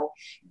don't know.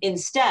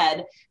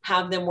 Instead,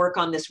 have them work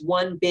on this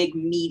one big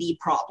meaty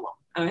problem.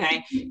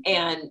 Okay.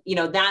 And,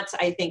 that's,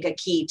 I think, a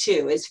key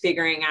too, is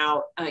figuring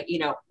out,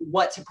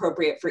 what's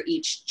appropriate for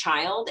each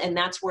child. And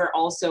that's where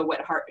also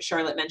what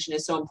Charlotte mentioned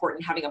is so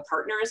important. Having a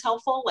partner is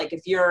helpful. Like,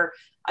 if you're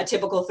a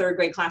typical 3rd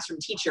grade classroom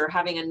teacher,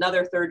 having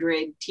another 3rd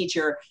grade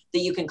teacher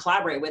that you can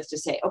collaborate with to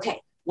say, okay,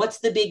 what's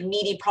the big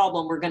meaty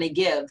problem we're going to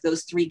give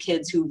those 3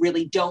 kids who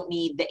really don't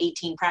need the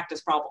 18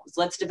 practice problems?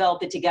 Let's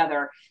develop it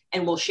together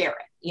and we'll share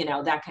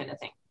it, that kind of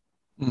thing.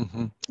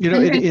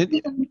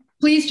 Mm-hmm.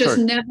 Please just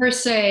never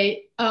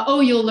say, oh,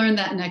 you'll learn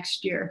that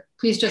next year.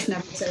 Please just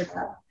never say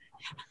that.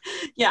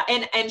 Yeah.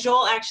 And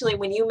Joel, actually,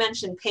 when you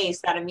mentioned pace,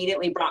 that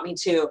immediately brought me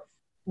to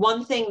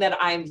one thing that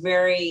I'm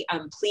very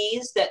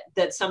pleased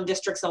that some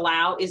districts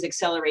allow is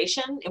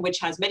acceleration, which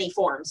has many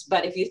forms.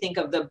 But if you think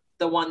of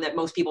the one that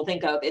most people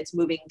think of, it's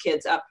moving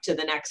kids up to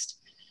the next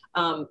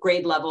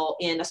grade level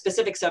in a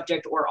specific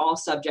subject or all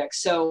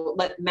subjects. So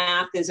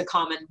math is a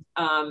common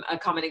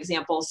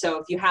example. So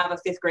if you have a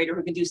 5th grader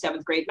who can do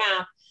 7th grade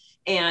math,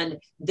 and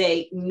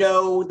they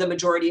know the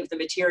majority of the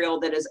material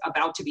that is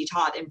about to be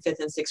taught in 5th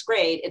and 6th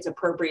grade, it's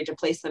appropriate to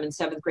place them in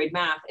 7th grade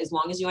math. As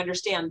long as you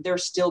understand they're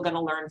still going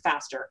to learn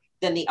faster.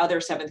 than the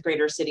other seventh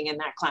graders sitting in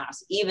that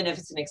class, even if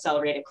it's an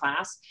accelerated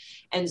class.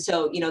 And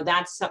so,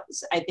 that's,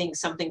 I think,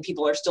 something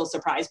people are still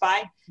surprised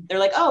by. They're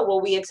like, oh,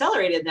 well, we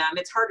accelerated them.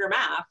 It's harder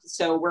math,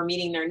 so we're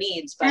meeting their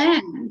needs. But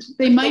and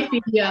they might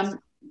be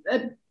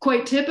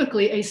quite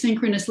typically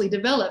asynchronously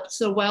developed.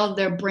 So while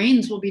their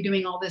brains will be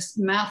doing all this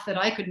math that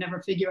I could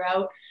never figure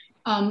out,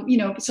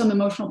 some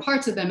emotional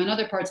parts of them and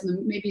other parts of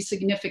them may be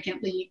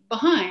significantly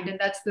behind. And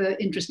that's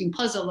the interesting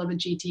puzzle of a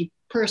GT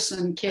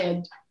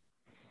kid.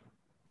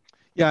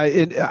 Yeah,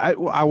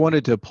 I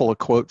wanted to pull a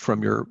quote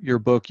from your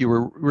book. You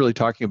were really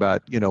talking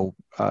about,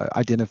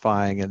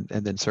 identifying and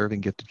then serving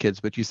gifted kids,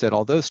 but you said,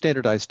 although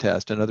standardized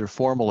tests and other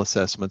formal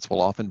assessments will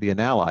often be an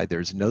ally,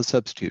 there's no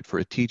substitute for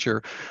a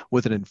teacher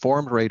with an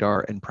informed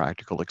radar and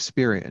practical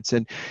experience.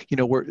 And,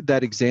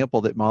 that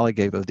example that Molly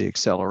gave of the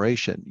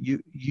acceleration,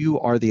 you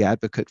are the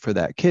advocate for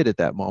that kid at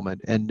that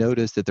moment, and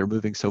notice that they're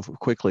moving so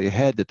quickly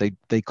ahead that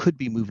they could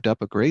be moved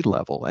up a grade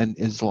level. And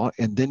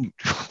then,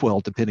 well,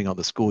 depending on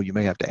the school, you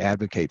may have to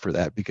advocate for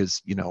that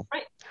because,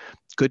 right.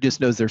 Goodness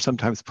knows there's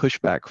sometimes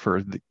pushback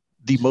for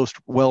the most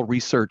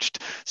well-researched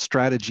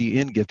strategy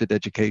in gifted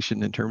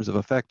education in terms of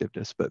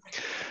effectiveness, but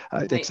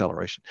right.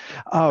 acceleration.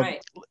 Right.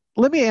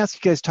 Let me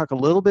ask you guys talk a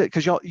little bit,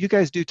 because you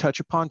guys do touch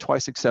upon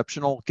twice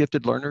exceptional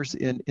gifted learners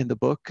in the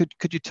book.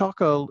 Could you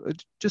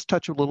just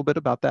touch a little bit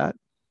about that?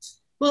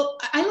 Well,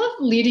 I love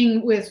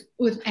leading with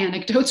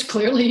anecdotes.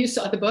 Clearly, you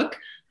saw the book,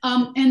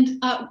 and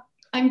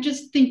I'm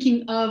just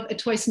thinking of a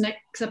twice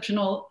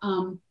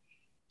exceptional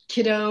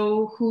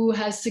kiddo who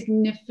has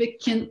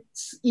significant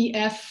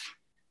EF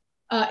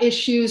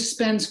issues,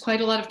 spends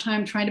quite a lot of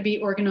time trying to be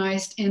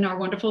organized in our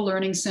wonderful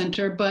learning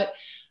center. But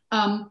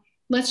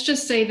let's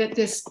just say that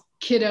this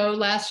kiddo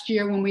last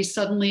year, when we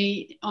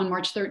suddenly on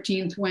March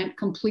 13th went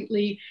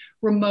completely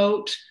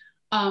remote,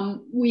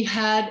 we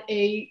had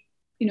a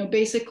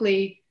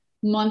basically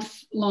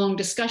month-long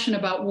discussion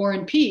about War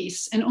and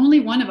Peace, and only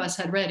one of us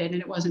had read it,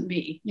 and it wasn't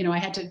me. I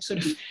had to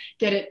sort of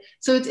get it.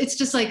 So it's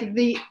just like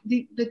the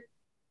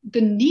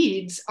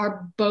needs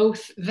are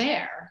both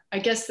there. I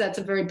guess that's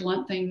a very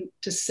blunt thing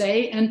to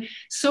say. And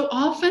so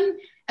often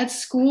at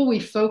school, we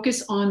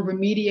focus on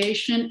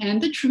remediation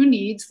and the true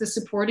needs, the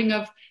supporting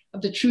of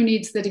the true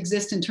needs that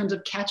exist in terms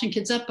of catching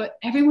kids up, but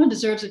everyone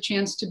deserves a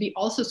chance to be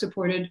also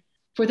supported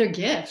for their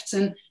gifts.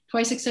 And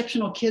twice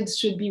exceptional kids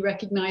should be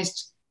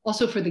recognized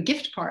also for the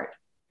gift part.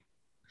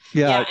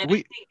 Yeah,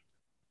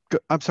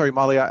 I'm sorry,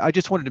 Molly. I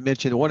just wanted to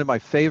mention one of my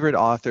favorite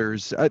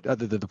authors,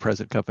 other than the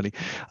present company,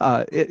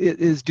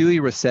 is Dewey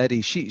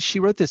Rossetti. She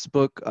wrote this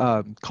book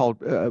called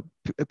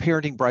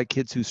Parenting Bright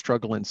Kids Who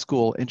Struggle in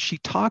School, and she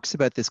talks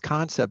about this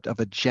concept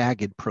of a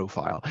jagged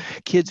profile.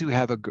 Kids who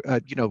have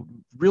a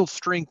real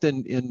strength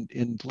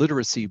in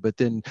literacy, but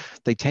then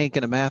they tank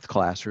in a math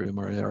classroom,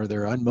 or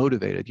they're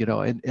unmotivated.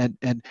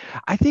 And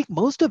I think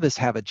most of us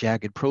have a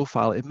jagged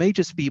profile. It may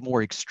just be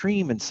more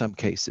extreme in some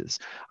cases.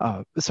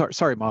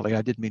 Sorry, Molly,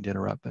 I didn't mean to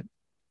interrupt.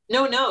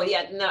 No,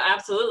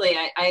 absolutely.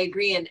 I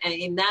agree.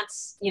 And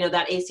that's,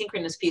 that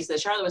asynchronous piece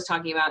that Charlotte was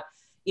talking about,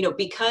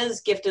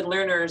 because gifted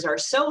learners are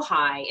so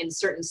high in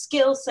certain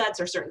skill sets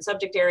or certain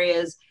subject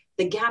areas,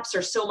 the gaps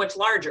are so much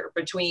larger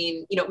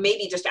between,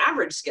 maybe just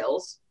average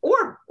skills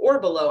or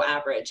below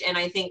average. And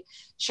I think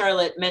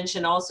Charlotte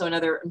mentioned also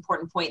another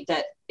important point,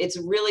 that it's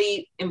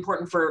really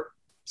important for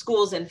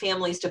schools and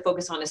families to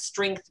focus on a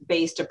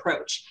strength-based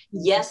approach.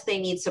 Yes, they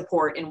need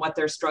support in what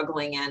they're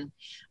struggling in.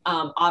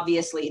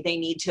 Obviously, they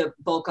need to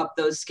bulk up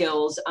those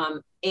skills,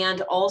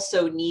 and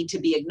also need to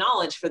be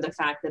acknowledged for the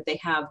fact that they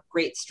have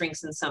great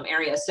strengths in some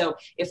areas. So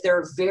if they're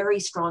a very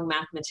strong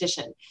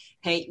mathematician,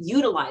 hey,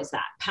 utilize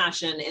that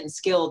passion and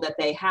skill that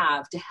they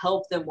have to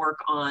help them work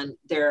on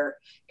their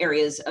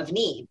areas of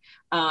need.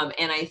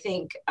 And I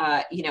think,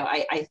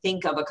 I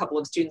think of a couple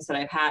of students that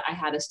I've had. I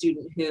had a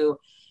student who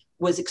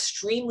was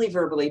extremely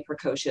verbally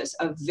precocious,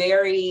 a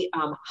very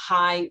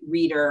high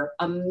reader,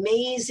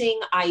 amazing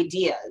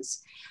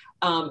ideas.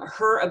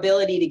 Her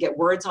ability to get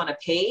words on a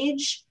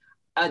page,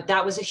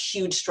 that was a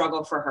huge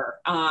struggle for her.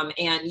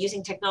 And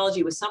using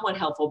technology was somewhat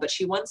helpful, but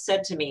she once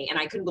said to me, and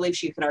I couldn't believe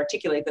she could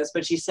articulate this,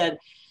 but she said,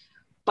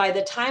 by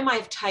the time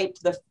I've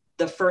typed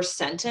the first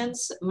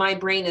sentence, my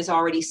brain is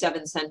already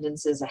 7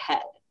 sentences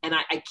ahead. And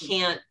I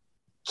can't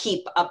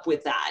keep up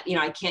with that.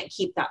 I can't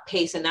keep that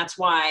pace. And that's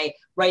why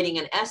writing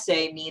an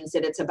essay means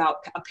that it's about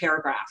a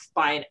paragraph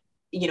by,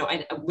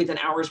 and with an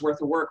hour's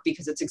worth of work,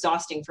 because it's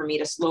exhausting for me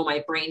to slow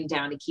my brain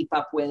down to keep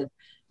up with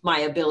my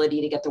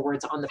ability to get the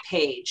words on the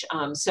page.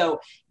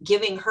 So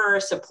giving her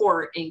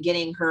support and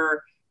getting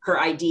her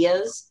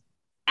ideas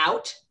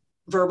out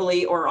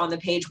verbally or on the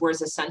page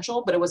was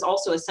essential, but it was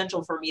also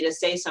essential for me to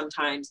say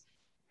sometimes,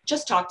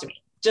 just talk to me.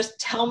 Just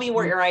tell me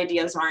what your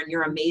ideas are and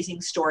your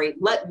amazing story.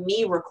 Let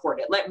me record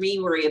it. Let me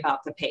worry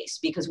about the pace,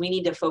 because we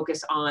need to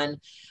focus on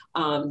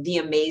the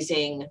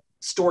amazing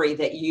story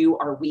that you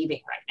are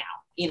weaving right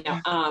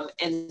now.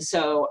 And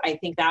so I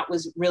think that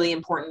was really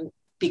important,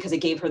 because it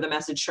gave her the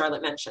message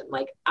Charlotte mentioned.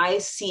 Like, I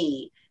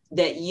see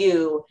that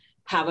you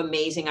have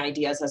amazing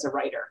ideas as a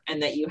writer,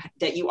 and that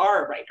you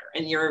are a writer,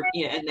 and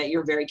and that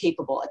you're very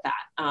capable at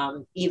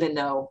that, even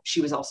though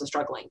she was also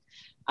struggling.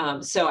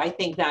 So I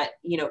think that,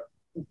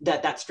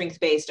 that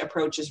strength-based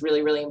approach is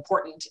really, really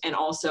important, and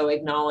also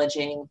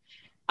acknowledging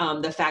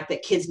the fact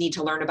that kids need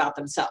to learn about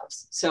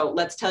themselves. So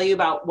let's tell you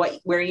about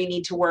where you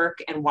need to work,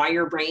 and why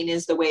your brain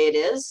is the way it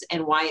is,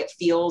 and why it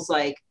feels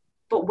like,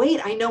 but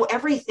wait, I know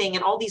everything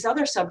in all these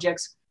other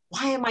subjects.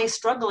 Why am I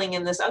struggling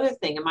in this other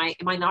thing? Am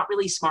I not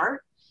really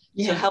smart?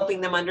 Yeah. So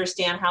helping them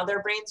understand how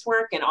their brains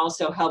work, and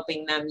also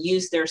helping them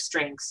use their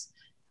strengths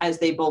as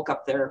they bulk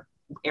up their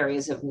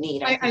areas of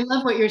need. I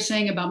love what you're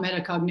saying about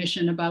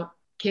metacognition, about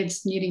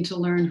kids needing to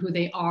learn who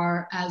they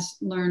are as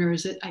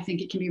learners. I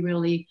think it can be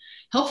really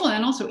helpful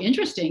and also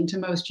interesting to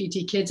most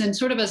GT kids. And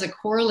sort of as a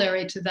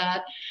corollary to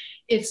that,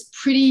 it's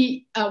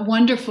pretty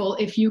wonderful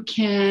if you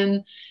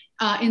can,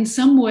 in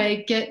some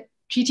way, get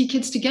GT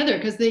kids together,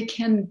 because they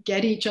can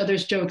get each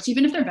other's jokes,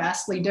 even if they're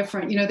vastly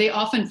different. They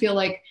often feel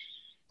like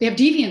they have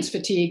deviance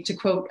fatigue, to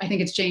quote, I think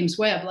it's James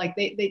Webb. Like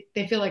they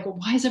feel like, well,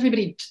 why is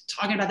everybody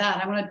talking about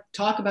that? I want to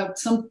talk about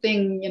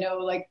something,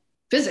 like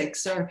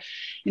physics or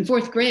in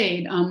fourth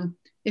grade.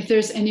 If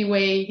there's any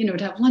way,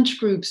 to have lunch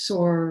groups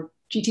or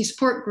GT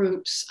support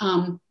groups,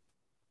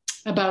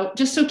 about,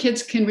 just so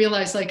kids can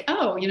realize, like,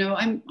 oh,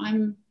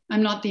 I'm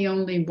not the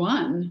only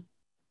one.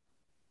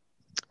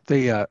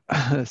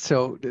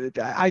 So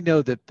I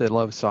know that the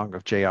love song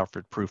of J.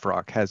 Alfred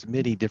Prufrock has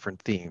many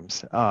different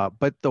themes,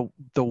 but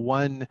the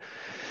one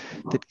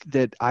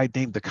that I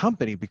named the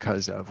company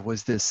because of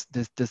was this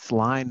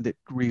line that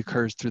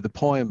reoccurs through the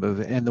poem of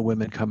 "And the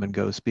women come and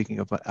go." Speaking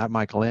of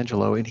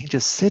Michelangelo, and he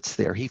just sits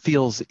there. He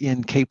feels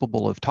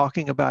incapable of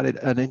talking about it,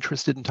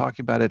 uninterested in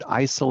talking about it,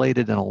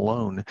 isolated and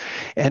alone,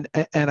 and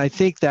I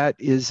think that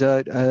is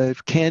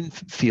can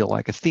feel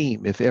like a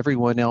theme if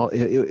everyone else,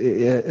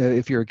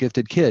 if you're a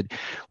gifted kid.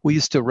 We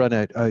used to run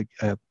a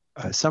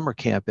summer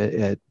camp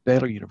at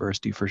Baylor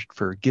University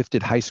for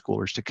gifted high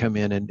schoolers to come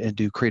in and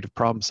do creative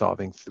problem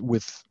solving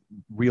with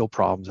real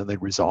problems, and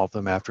they'd resolve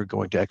them after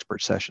going to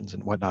expert sessions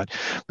and whatnot.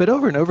 But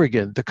over and over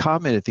again, the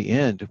comment at the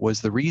end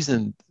was the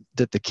reason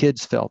that the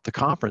kids felt the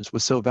conference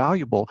was so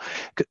valuable.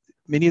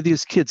 Many of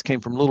these kids came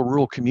from little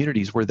rural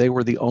communities where they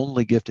were the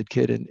only gifted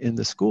kid in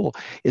the school,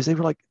 is they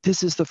were like,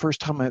 this is the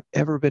first time I've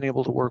ever been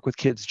able to work with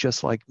kids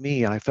just like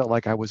me. And I felt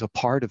like I was a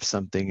part of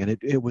something, and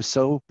it was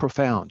so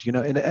profound,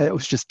 and it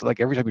was just like,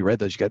 every time you read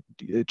those, you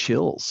got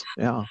chills.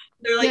 Yeah.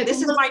 They're like,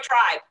 this is my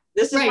tribe.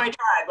 This is my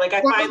tribe. Like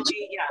I finally,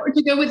 Or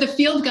to go with the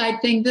field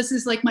guide thing, this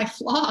is like my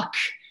flock.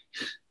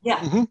 Yeah.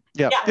 Mm-hmm.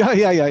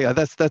 Yeah.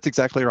 That's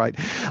exactly right.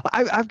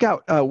 I've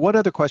got one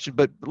other question,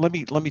 but let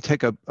me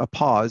take a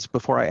pause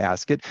before I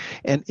ask it,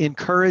 and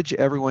encourage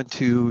everyone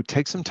to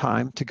take some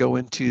time to go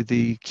into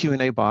the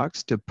Q&A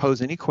box to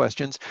pose any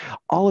questions.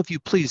 All of you,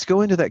 please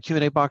go into that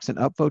Q&A box and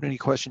upvote any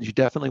questions you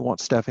definitely want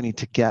Stephanie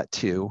to get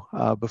to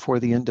before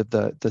the end of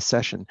the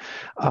session.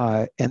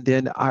 And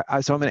then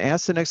so I'm going to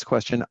ask the next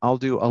question. I'll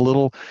do a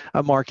little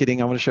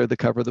marketing. I want to show the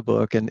cover of the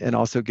book, and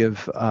also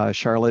give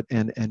Charlotte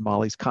and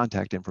Molly's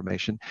contact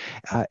information.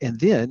 And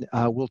then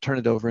we'll turn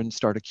it over and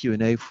start a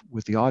Q&A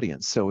with the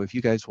audience. So if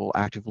you guys will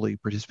actively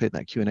participate in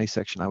that Q&A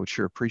section, I would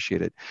sure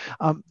appreciate it.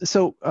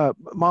 So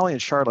Molly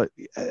and Charlotte,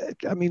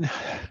 I mean,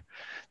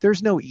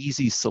 there's no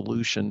easy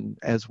solution,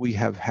 as we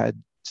have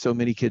had so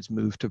many kids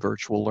move to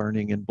virtual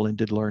learning and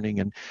blended learning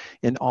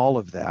and all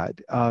of that.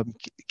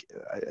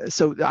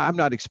 So I'm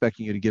not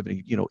expecting you to give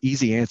any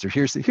easy answer.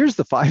 Here's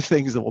the 5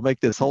 things that will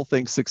make this whole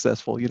thing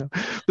successful.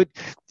 But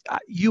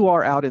you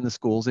are out in the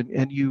schools,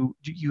 and you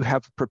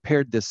have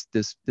prepared this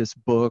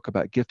book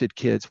about gifted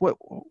kids.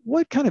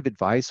 What kind of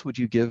advice would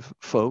you give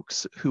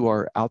folks who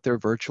are out there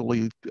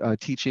virtually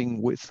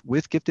teaching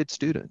with gifted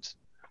students?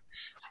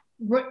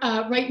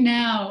 Right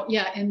now,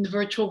 in the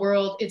virtual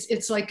world,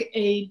 it's like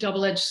a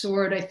double-edged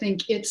sword. I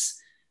think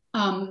it's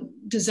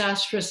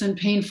disastrous and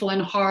painful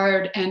and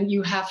hard, and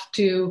you have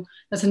to,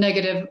 that's a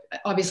negative,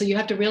 obviously, you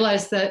have to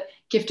realize that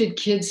gifted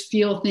kids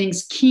feel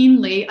things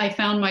keenly. I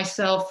found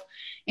myself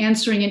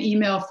answering an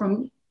email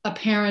from a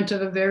parent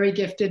of a very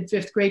gifted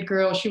 5th grade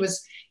girl. She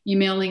was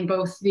emailing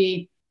both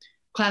the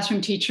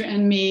classroom teacher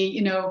and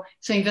me,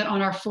 saying that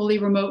on our fully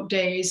remote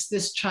days,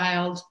 this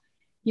child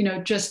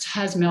just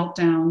has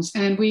meltdowns.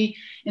 And we,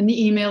 in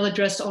the email,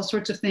 addressed all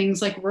sorts of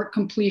things like work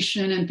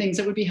completion and things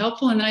that would be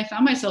helpful. And then I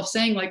found myself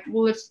saying, like,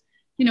 well, if,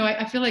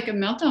 I feel like a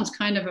meltdown is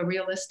kind of a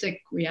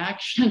realistic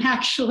reaction,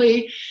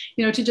 actually,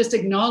 to just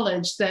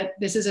acknowledge that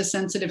this is a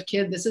sensitive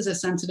kid, this is a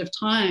sensitive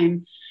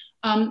time.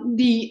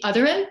 The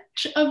other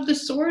edge of the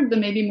sword, the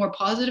maybe more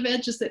positive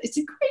edge, is that it's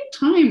a great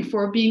time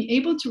for being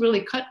able to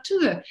really cut to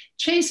the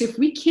chase. If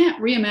we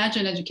can't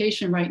reimagine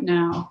education right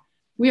now,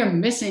 we are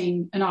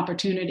missing an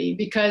opportunity,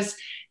 because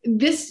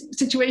this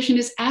situation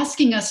is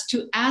asking us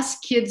to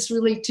ask kids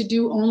really to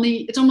do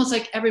only, it's almost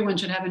like everyone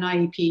should have an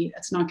IEP.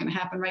 That's not going to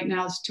happen right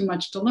now. It's too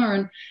much to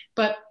learn.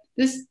 But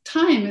this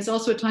time is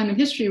also a time in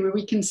history where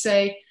we can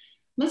say,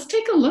 let's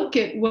take a look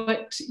at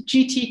what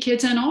GT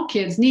kids and all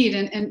kids need.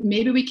 And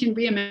maybe we can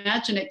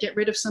reimagine it, get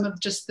rid of some of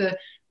just the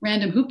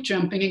random hoop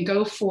jumping, and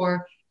go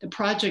for the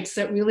projects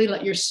that really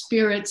let your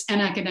spirits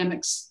and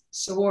academics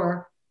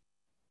soar.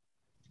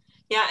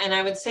 Yeah, and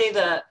I would say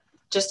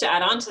just to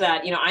add on to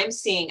that, I'm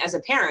seeing as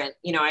a parent,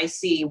 I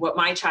see what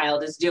my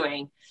child is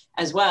doing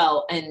as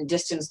well in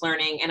distance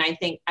learning. And I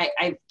think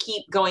I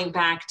keep going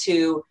back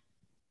to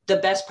the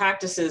best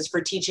practices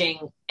for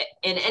teaching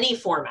in any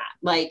format,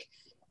 like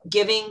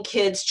giving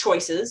kids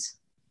choices,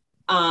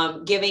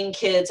 giving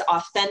kids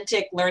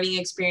authentic learning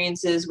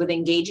experiences with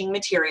engaging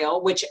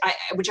material, which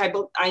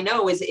I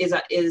know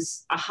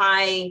is a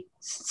high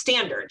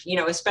standard,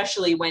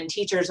 especially when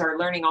teachers are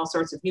learning all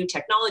sorts of new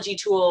technology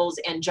tools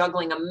and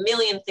juggling a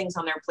million things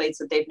on their plates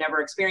that they've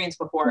never experienced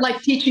before.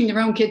 Like teaching their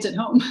own kids at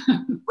home.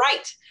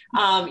 Right.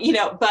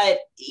 But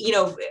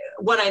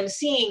what I'm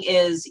seeing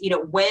is,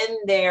 when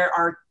there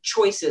are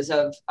choices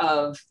of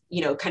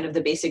kind of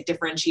the basic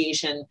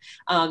differentiation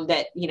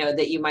that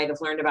you might have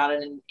learned about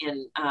it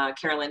in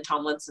Carolyn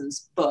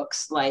Tomlinson's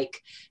books,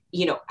 like,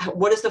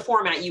 what is the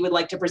format you would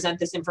like to present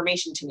this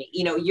information to me?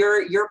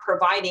 You're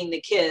providing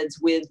the kids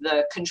with the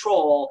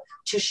control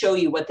to show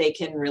you what they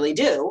can really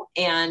do,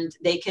 and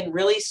they can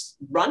really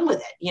run with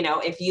it.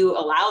 If you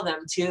allow them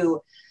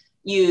to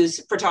use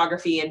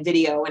photography and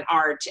video and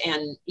art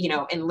and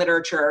and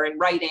literature and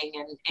writing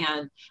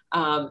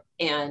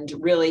and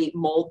really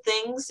mold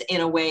things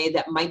in a way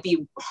that might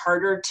be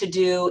harder to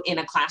do in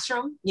a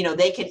classroom.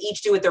 They can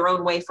each do it their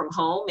own way from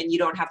home, and you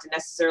don't have to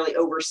necessarily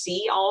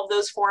oversee all of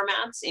those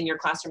formats in your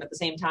classroom at the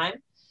same time.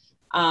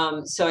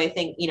 So I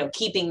think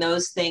keeping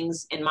those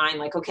things in mind,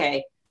 like,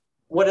 okay,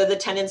 what are the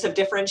tenets of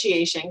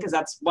differentiation? Because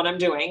that's what I'm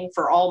doing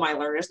for all my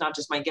learners, not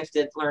just my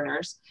gifted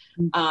learners.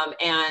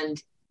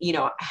 And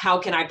how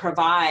can I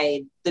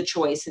provide the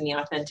choice and the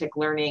authentic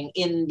learning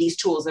in these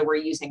tools that we're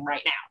using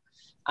right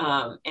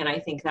now? And I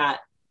think that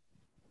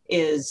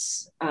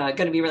is going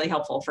to be really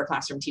helpful for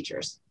classroom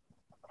teachers.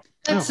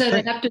 That said,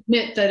 I have to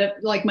admit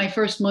that like my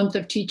first month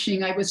of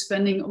teaching, I was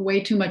spending way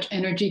too much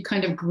energy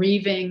kind of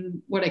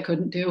grieving what I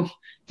couldn't do,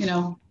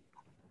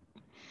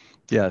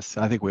 Yes,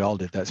 I think we all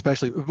did that,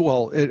 especially,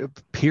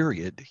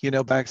 period,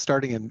 back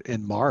starting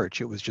in March,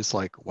 it was just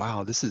like,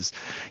 wow, this is,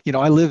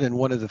 I live in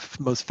one of the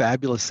most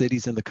fabulous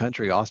cities in the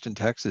country, Austin,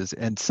 Texas,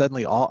 and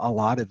suddenly a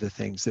lot of the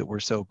things that were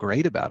so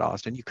great about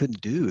Austin, you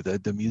couldn't do.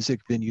 The music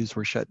venues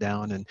were shut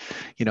down, and,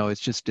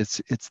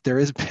 there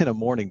has been a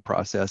mourning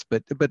process,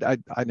 but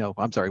I know,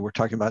 I'm sorry, we're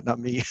talking about, not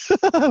me,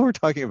 we're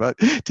talking about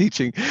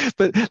teaching,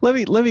 but let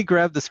me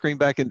grab the screen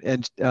back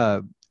and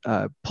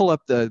pull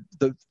up the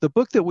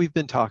book that we've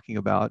been talking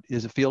about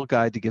is A Field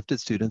Guide to Gifted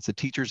Students, A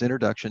Teacher's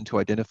Introduction to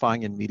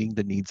Identifying and Meeting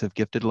the Needs of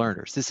Gifted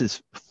Learners. This is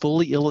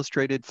fully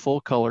illustrated, full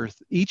color.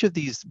 Each of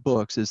these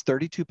books is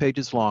 32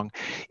 pages long.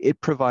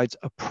 It provides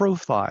a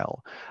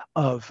profile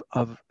of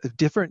a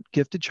different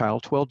gifted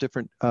child, 12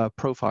 different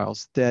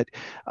profiles that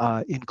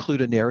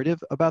include a narrative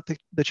about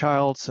the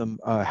child, some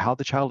how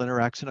the child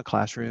interacts in a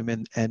classroom,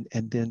 and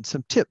then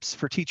some tips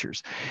for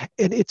teachers.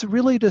 And it's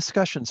really a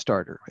discussion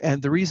starter.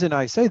 And the reason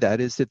I say that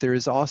is that there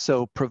is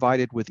also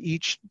provided with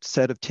each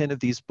set of 10 of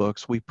these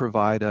books, we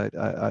provide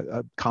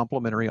a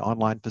complimentary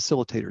online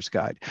facilitator's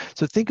guide.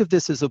 So think of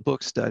this as a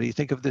book study.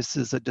 Think of this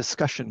as a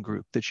discussion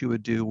group that you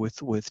would do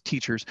with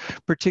teachers,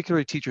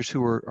 particularly teachers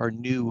who are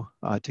new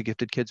to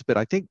gifted kids. But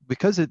I think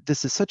because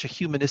this is such a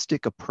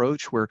humanistic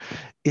approach where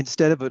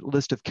instead of a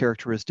list of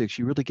characteristics,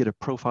 you really get a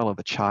profile of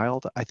a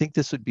child, I think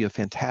this would be a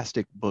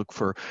fantastic book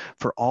for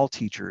all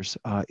teachers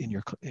in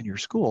your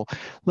school.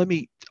 Let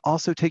me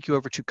also take you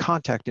over to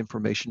contact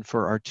information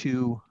for our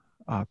two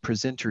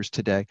presenters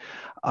today.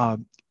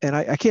 And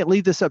I can't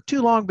leave this up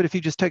too long, but if you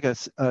just take a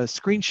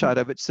screenshot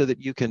of it so that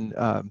you can,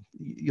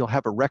 you'll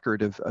have a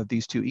record of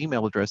these two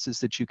email addresses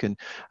that you can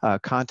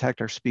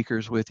contact our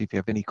speakers with if you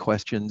have any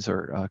questions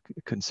or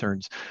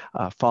concerns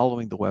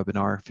following the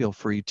webinar. Feel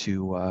free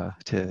to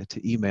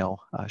email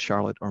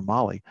Charlotte or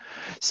Molly.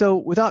 So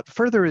without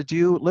further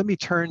ado, let me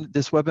turn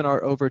this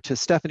webinar over to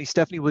Stephanie.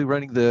 Stephanie will be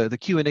running the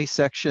Q&A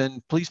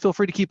section. Please feel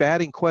free to keep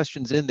adding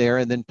questions in there,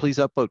 and then please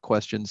upvote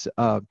questions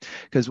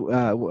because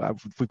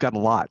we've got a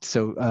lot.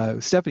 So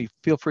Stephanie,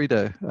 feel free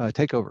to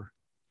take over.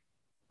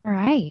 All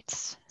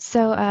right.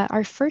 So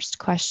our first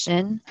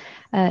question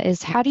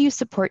is, how do you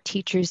support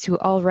teachers who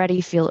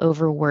already feel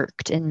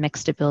overworked in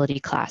mixed ability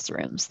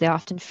classrooms? They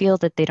often feel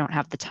that they don't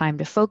have the time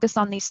to focus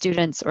on these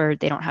students, or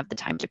they don't have the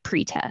time to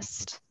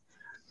pre-test.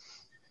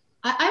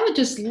 I would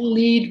just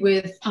lead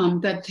with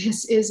that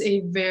this is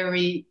a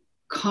very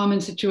common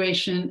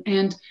situation,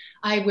 and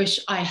I wish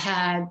I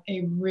had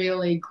a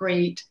really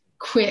great,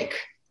 quick,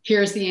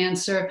 here's the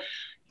answer.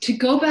 To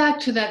go back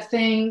to that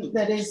thing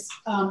that is,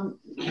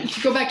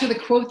 to go back to the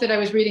quote that I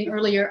was reading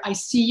earlier, I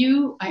see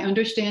you, I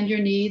understand your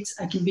needs,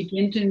 I can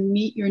begin to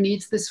meet your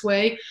needs this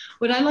way.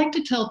 What I like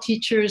to tell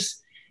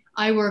teachers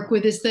I work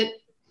with is that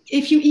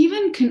if you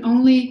even can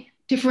only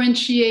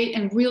differentiate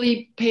and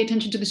really pay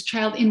attention to this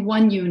child in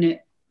one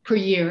unit per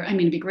year, I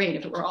mean, it'd be great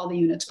if it were all the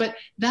units, but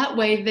that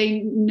way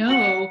they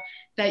know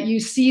that you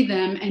see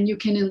them and you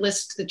can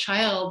enlist the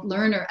child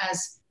learner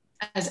as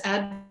as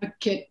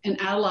advocate and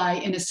ally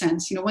in a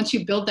sense. Once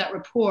you build that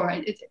rapport,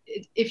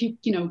 if you,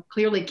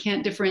 clearly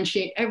can't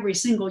differentiate every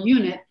single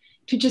unit,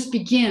 to just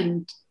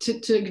begin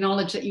to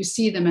acknowledge that you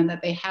see them and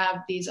that they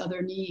have these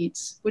other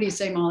needs. What do you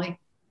say, Molly?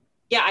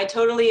 Yeah, I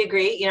totally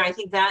agree. I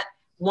think that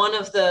one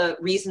of the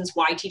reasons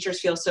why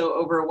teachers feel so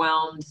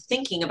overwhelmed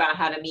thinking about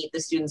how to meet the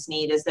student's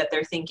need is that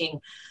they're thinking,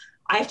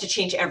 I have to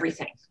change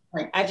everything.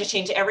 Right. I have to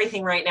change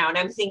everything right now. And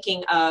I'm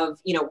thinking of,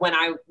 when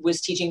I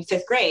was teaching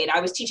 5th grade, I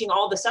was teaching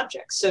all the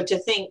subjects. So to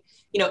think,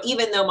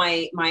 even though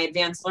my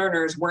advanced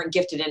learners weren't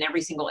gifted in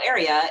every single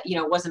area,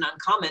 it wasn't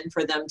uncommon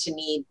for them to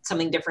need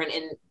something different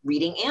in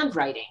reading and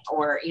writing,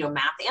 or,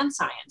 math and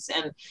science.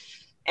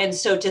 And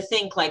so to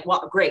think like,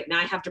 well, great, now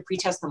I have to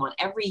pretest them on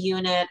every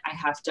unit. I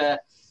have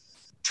to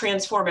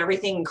transform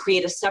everything and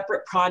create a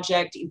separate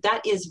project.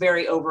 That is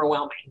very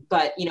overwhelming.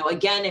 But,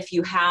 again, if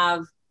you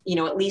have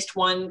at least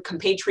one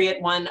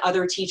compatriot, one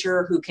other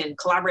teacher who can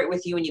collaborate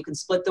with you and you can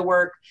split the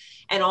work.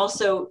 And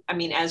also,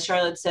 as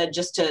Charlotte said,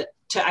 just to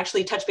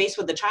actually touch base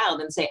with the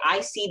child and say,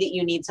 I see that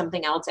you need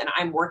something else and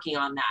I'm working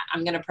on that.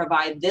 I'm going to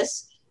provide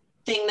this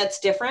thing that's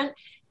different.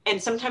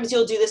 And sometimes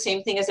you'll do the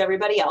same thing as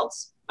everybody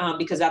else,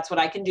 because that's what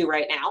I can do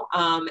right now.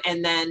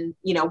 And then,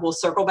 we'll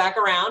circle back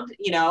around,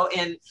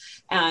 and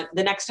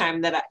the next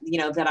time that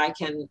I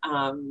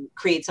can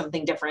create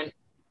something different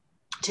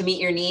to meet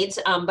your needs.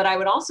 But I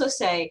would also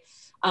say,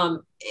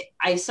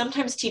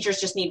 sometimes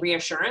teachers just need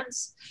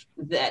reassurance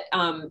that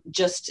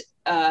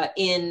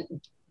in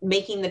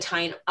making the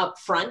time up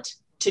front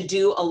to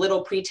do a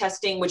little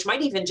pre-testing, which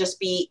might even just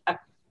be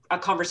a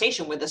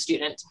conversation with a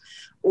student,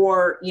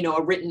 or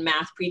a written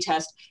math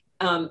pretest,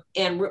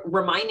 and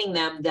reminding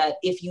them that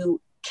if you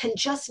can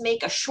just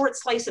make a short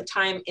slice of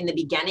time in the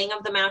beginning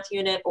of the math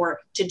unit or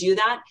to do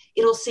that,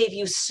 it'll save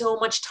you so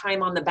much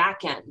time on the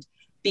back end.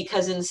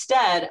 Because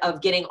instead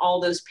of getting all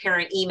those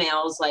parent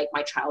emails like,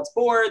 my child's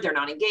bored, they're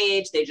not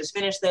engaged, they just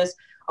finished this,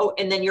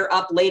 and then you're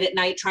up late at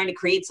night trying to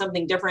create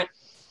something different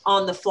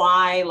on the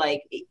fly,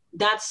 like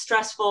that's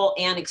stressful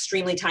and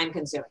extremely time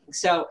consuming.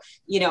 So,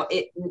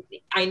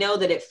 I know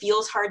that it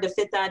feels hard to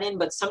fit that in,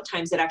 but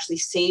sometimes it actually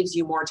saves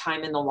you more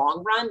time in the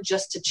long run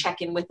just to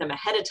check in with them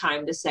ahead of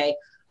time to say,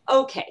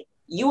 okay,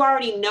 you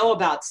already know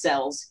about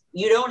cells.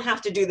 You don't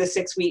have to do the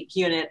 6-week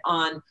unit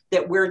on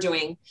that we're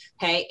doing.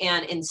 Okay.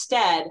 And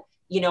instead,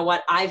 you know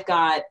what, I've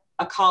got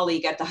a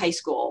colleague at the high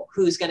school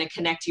who's going to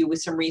connect you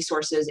with some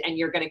resources and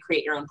you're going to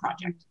create your own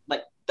project.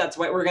 Like that's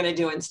what we're going to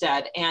do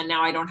instead. And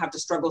now I don't have to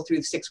struggle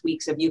through 6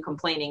 weeks of you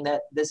complaining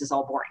that this is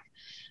all boring.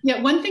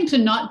 Yeah. One thing to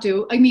not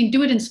do,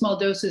 do it in small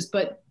doses,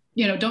 but,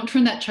 don't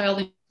turn that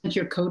child into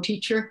your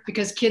co-teacher,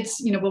 because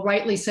kids, will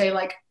rightly say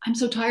like, I'm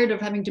so tired of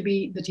having to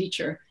be the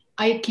teacher.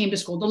 I came to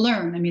school to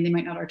learn. They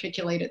might not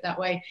articulate it that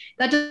way.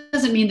 That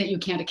doesn't mean that you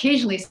can't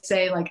occasionally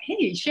say like,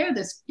 hey, share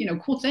this,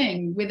 cool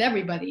thing with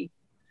everybody.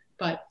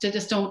 But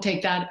just don't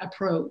take that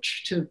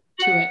approach to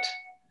it.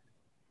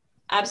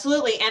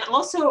 Absolutely. And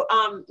also,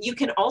 you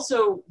can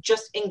also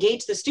just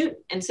engage the student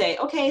and say,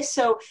 okay,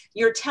 so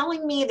you're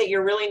telling me that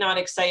you're really not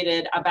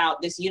excited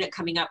about this unit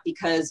coming up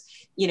because,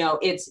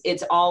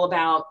 it's all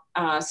about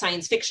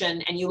science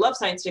fiction and you love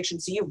science fiction.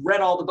 So you've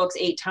read all the books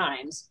 8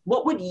 times.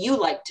 What would you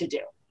like to do?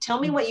 Tell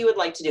me what you would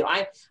like to do.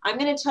 I'm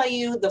going to tell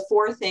you the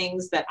 4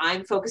 things that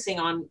I'm focusing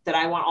on that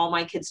I want all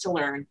my kids to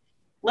learn.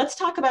 Let's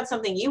talk about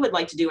something you would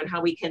like to do and how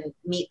we can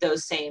meet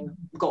those same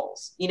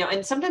goals.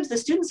 And sometimes the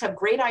students have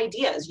great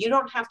ideas. You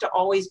don't have to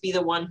always be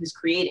the one who's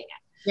creating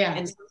it. Yeah.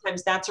 And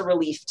sometimes that's a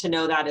relief to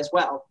know that as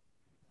well.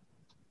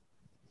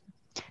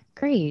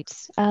 Great.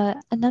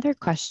 Another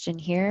question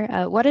here.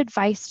 What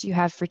advice do you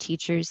have for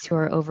teachers who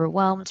are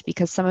overwhelmed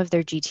because some of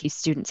their GT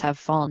students have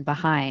fallen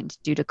behind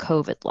due to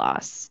COVID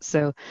loss?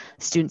 So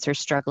students are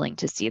struggling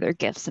to see their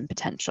gifts and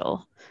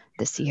potential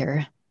this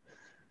year.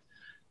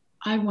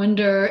 I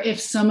wonder if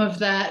some of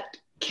that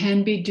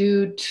can be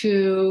due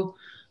to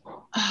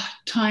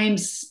time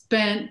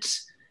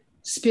spent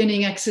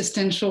spinning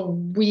existential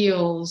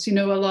wheels. A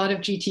lot of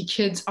GT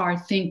kids are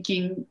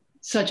thinking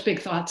such big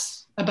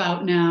thoughts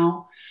about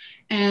now.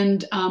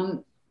 And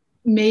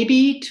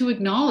maybe to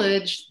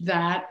acknowledge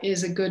that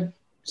is a good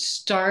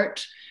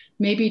start,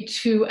 maybe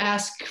to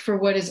ask for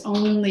what is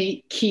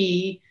only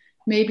key,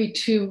 maybe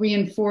to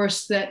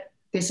reinforce that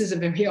this is a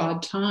very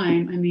odd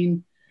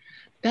time.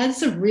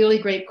 That's a really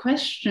great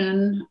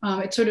question.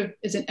 It sort of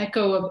is an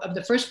echo of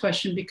the first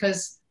question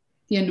because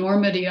the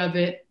enormity of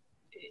it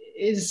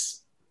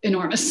is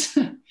enormous.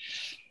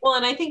 Well,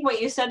 and I think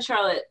what you said,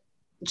 Charlotte,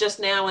 just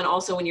now, and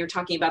also when you're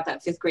talking about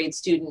that 5th grade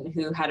student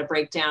who had a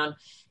breakdown,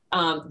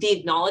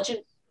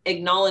 the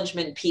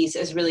acknowledgement piece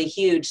is really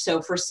huge.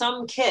 So for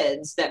some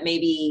kids that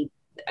maybe,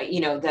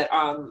 that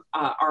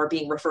are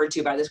being referred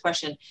to by this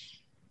question,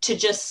 to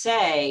just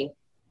say,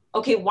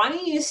 okay, why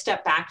don't you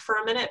step back for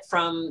a minute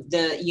from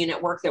the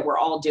unit work that we're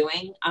all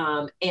doing,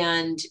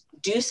 and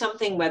do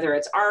something, whether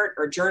it's art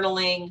or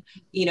journaling,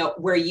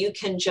 where you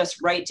can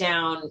just write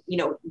down,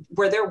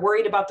 where they're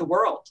worried about the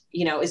world.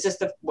 Is this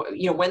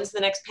when's the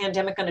next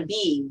pandemic going to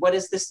be? What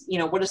is this,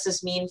 what does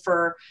this mean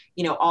for,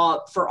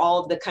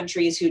 all of the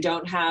countries who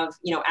don't have,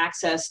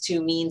 access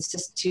to means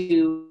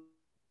to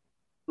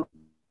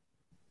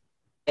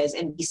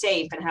and be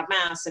safe and have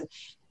masks, and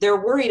they're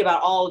worried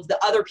about all of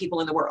the other people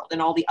in the world and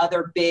all the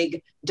other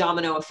big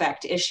domino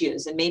effect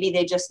issues. And maybe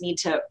they just need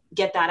to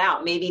get that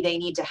out. Maybe they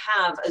need to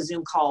have a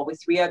Zoom call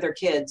with 3 other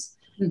kids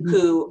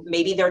who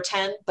maybe they're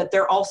 10, but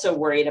they're also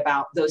worried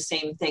about those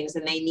same things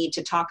and they need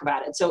to talk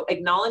about it. So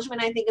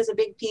acknowledgement, I think, is a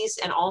big piece.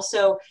 And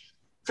also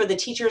for the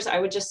teachers, I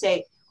would just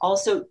say,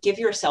 also give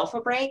yourself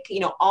a break.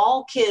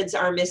 All kids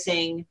are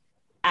missing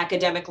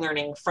academic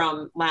learning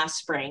from last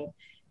spring.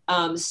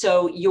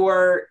 So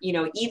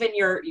even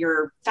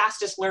your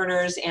fastest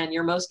learners and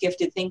your most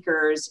gifted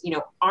thinkers,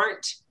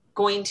 aren't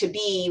going to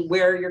be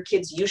where your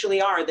kids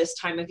usually are this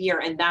time of year.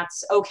 And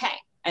that's okay.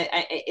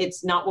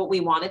 It's not what we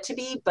want it to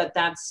be, but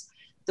that's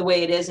the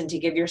way it is. And to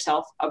give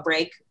yourself a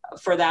break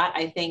for that,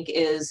 I think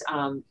is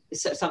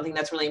something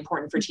that's really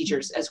important for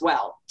teachers as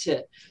well,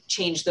 to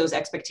change those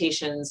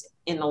expectations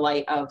in the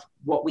light of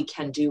what we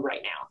can do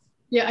right now.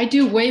 Yeah, I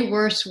do way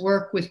worse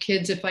work with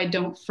kids if I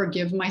don't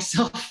forgive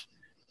myself.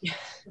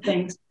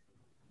 Thanks.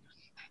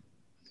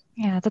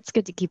 Yeah, that's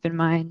good to keep in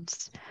mind.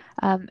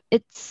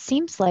 It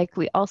seems like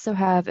we also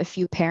have a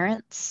few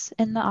parents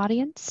in the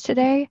audience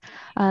today.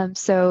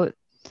 So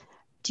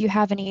do you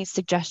have any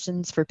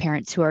suggestions for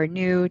parents who are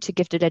new to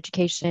gifted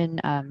education,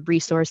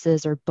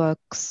 resources or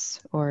books,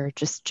 or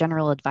just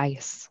general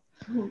advice?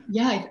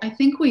 Yeah, I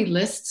think we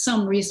list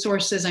some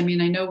resources. I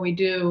mean, I know we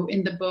do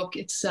in the book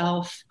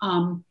itself.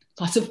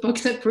 Lots of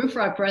books at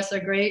Proofrock Press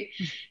are great.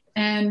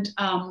 And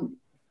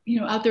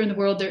out there in the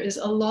world, there is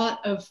a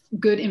lot of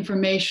good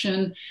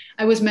information.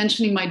 I was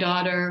mentioning my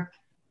daughter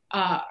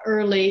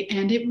early,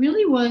 and it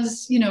really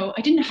was,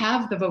 I didn't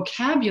have the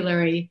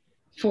vocabulary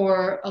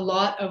for a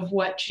lot of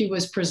what she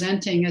was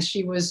presenting as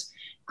she was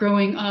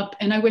growing up,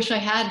 and I wish I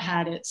had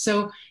had it.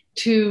 So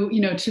to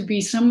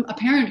be a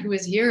parent who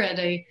is here at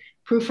a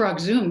Proofrock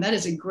Zoom, that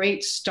is a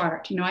great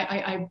start.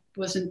 I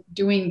wasn't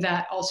doing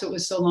that. Also, it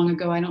was so long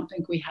ago. I don't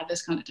think we had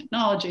this kind of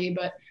technology,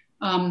 but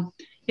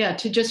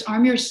to just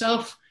arm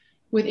yourself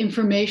with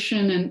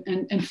information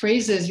and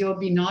phrases. You'll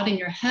be nodding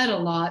your head a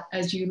lot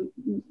as you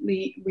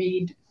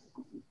read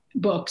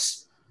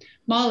books.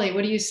 Molly,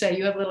 what do you say?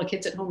 You have little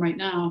kids at home right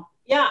now.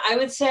 Yeah, I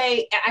would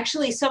say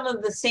actually some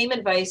of the same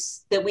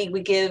advice that we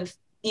would give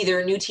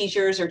either new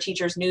teachers or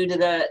teachers new to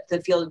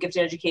the field of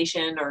gifted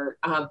education, or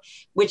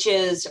which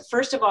is,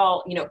 first of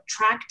all,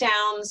 track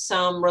down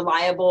some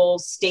reliable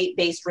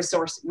state-based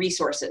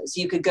resources.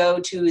 You could go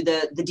to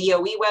the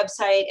DOE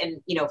website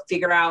and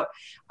figure out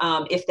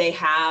if they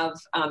have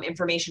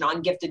information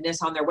on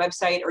giftedness on their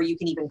website, or you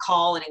can even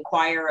call and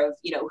inquire of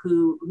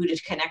who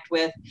to connect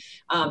with.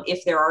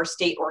 If there are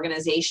state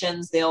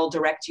organizations, they'll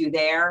direct you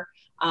there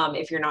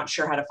if you're not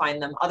sure how to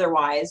find them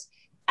otherwise.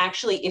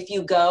 Actually, if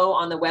you go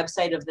on the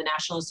website of the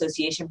National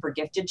Association for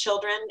Gifted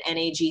Children,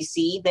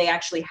 NAGC, they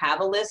actually have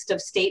a list of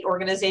state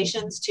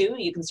organizations too.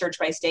 You can search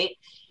by state.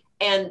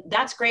 And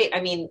that's great.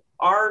 I mean,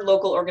 our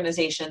local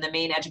organization, the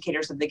Maine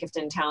Educators of the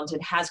Gifted and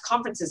Talented, has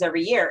conferences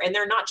every year, and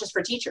they're not just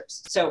for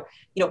teachers. So,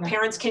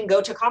 parents can go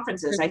to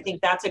conferences. I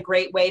think that's a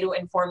great way to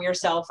inform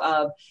yourself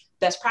of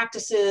best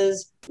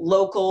practices,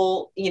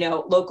 local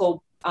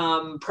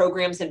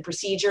programs and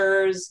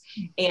procedures,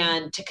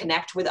 and to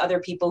connect with other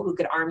people who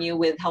could arm you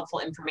with helpful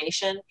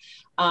information.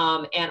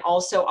 And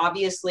also,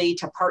 obviously,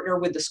 to partner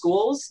with the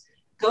schools.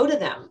 Go to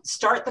them,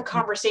 start the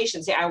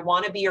conversation, say, I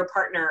want to be your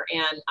partner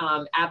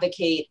and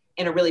advocate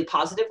in a really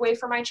positive way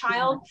for my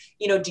child.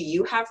 Do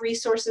you have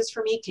resources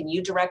for me? Can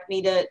you direct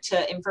me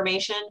to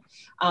information?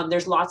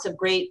 There's lots of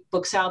great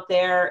books out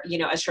there,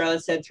 as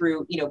Charlotte said,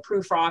 through,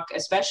 Proofrock,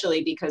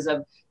 especially because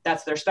of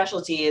that's their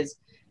specialty is,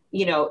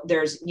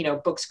 there's,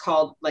 books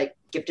called like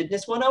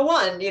Giftedness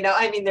 101,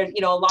 there's,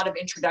 a lot of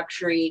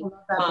introductory.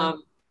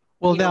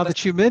 Well, now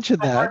that you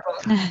mentioned that,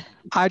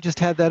 I just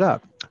had that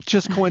up,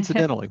 just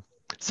coincidentally.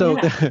 So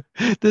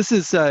this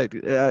is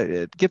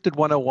Gifted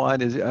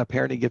 101 is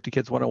Parenting Gifted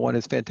Kids 101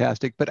 is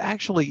fantastic. But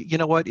actually, you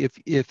know what?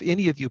 If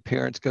any of you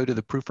parents go to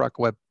the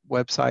Proofrock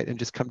website and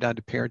just come down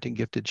to Parenting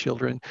Gifted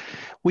Children,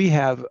 we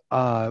have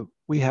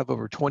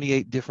over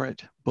 28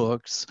 different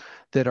books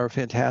that are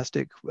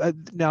fantastic.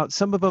 Now,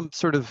 some of them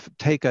sort of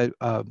take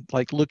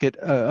look at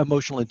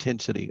emotional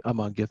intensity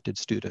among gifted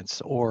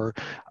students, or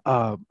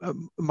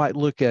might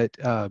look at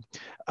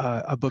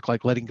a book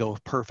like Letting Go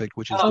of Perfect,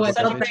 which is the book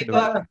I mentioned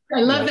about. I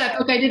love that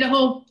book. I did a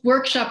whole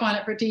workshop on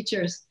it for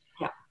teachers.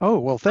 Yeah. Oh,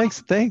 well,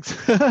 thanks.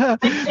 I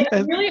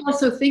really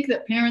also think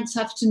that parents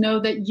have to know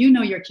that you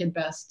know your kid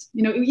best.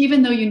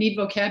 Even though you need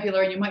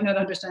vocabulary and you might not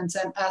understand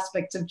some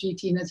aspects of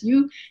GTness,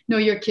 you know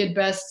your kid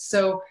best.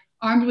 So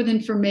armed with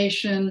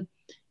information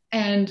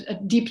and a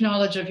deep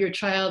knowledge of your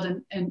child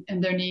and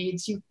their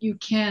needs, you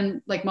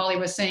can, like Molly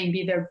was saying,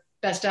 be their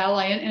best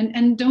ally,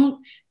 and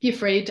don't be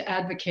afraid to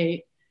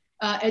advocate.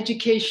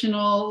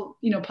 Educational,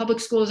 public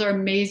schools are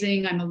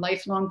amazing. I'm a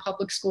lifelong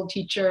public school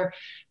teacher,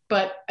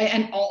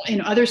 and all,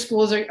 other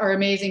schools are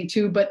amazing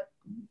too, but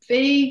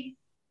they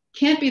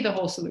can't be the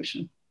whole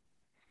solution.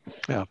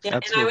 Yeah, yeah,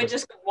 and I would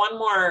just, one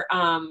more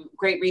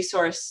great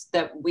resource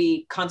that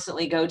we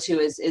constantly go to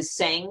is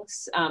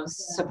SANGS,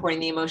 supporting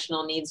the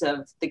emotional needs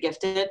of the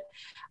gifted,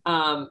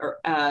 or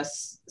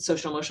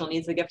social emotional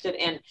needs of the gifted,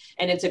 and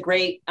it's a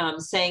great,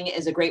 SANG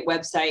is a great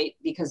website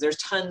because there's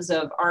tons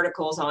of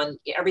articles on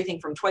everything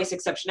from twice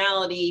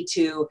exceptionality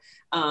to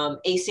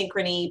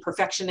asynchrony,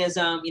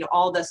 perfectionism,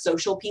 all the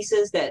social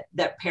pieces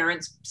that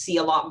parents see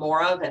a lot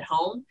more of at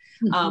home.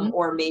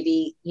 Or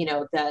maybe,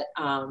 that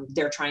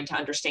they're trying to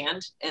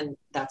understand. And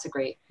that's a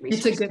great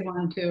resource. It's a good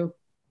one too.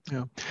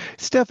 Yeah.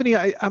 Stephanie,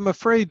 I'm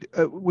afraid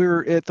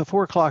we're at the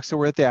 4 o'clock, so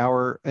we're at the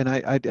hour. And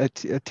I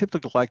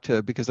typically like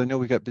to, because I know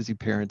we've got busy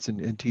parents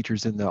and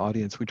teachers in the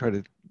audience, we try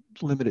to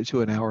limit it to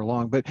an hour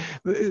long. But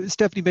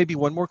Stephanie, maybe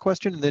one more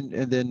question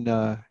and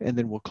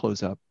then we'll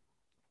close up.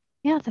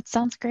 Yeah, that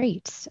sounds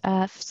great.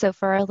 So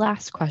for our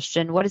last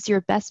question, what is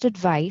your best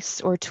advice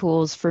or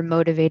tools for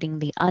motivating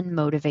the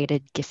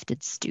unmotivated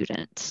gifted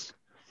student?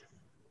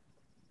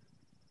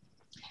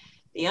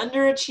 The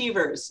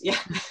underachievers. Yeah.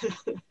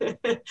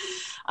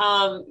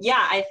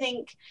 Yeah, I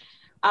think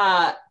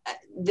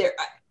there,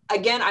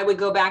 again, I would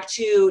go back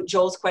to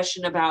Joel's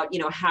question about,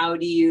 how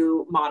do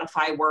you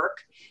modify work?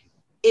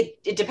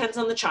 It depends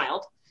on the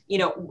child.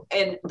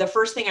 And the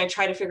first thing I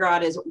try to figure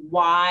out is,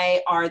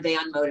 why are they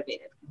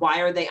unmotivated?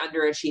 Why are they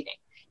underachieving?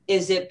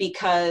 Is it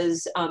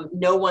because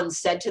no one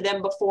said to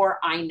them before,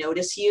 I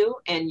notice you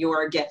and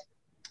your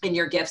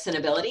gifts and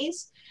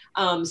abilities,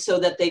 so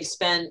that they've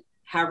spent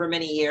however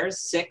many years,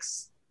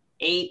 6,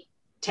 8,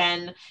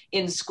 10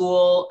 in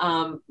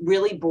school,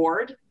 really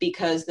bored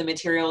because the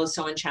material is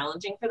so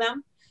unchallenging for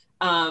them?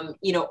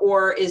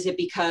 Or is it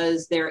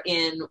because they're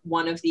in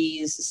one of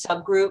these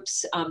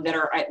subgroups that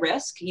are at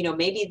risk?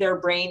 Maybe their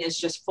brain is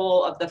just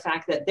full of the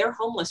fact that they're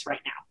homeless right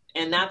now,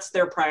 and that's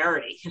their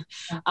priority.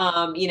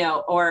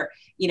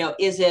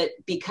 Is it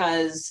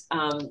because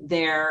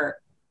there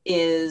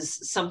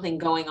is something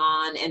going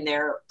on in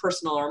their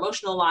personal or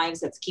emotional lives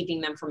that's keeping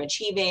them from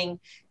achieving?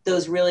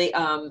 Those really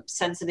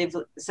sensitive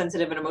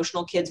and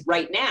emotional kids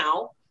right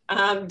now,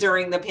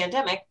 during the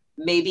pandemic,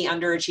 may be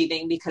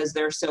underachieving because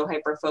they're so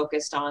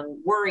hyper-focused on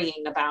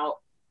worrying about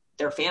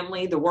their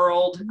family, the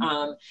world.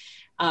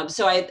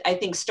 So I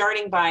think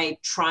starting by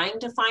trying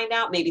to find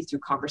out, maybe through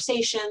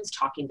conversations,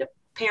 talking to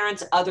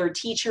parents, other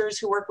teachers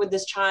who work with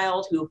this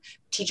child,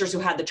 teachers who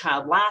had the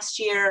child last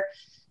year,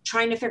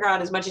 trying to figure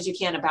out as much as you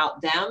can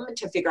about them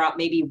to figure out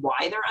maybe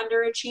why they're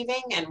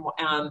underachieving, and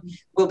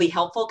will be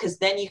helpful, because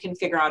then you can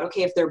figure out,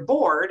 okay, if they're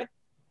bored,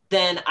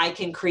 then I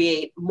can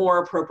create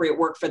more appropriate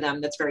work for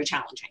them that's very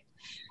challenging.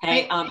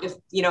 Okay.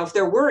 If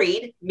they're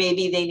worried,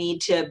 maybe they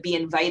need to be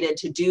invited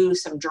to do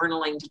some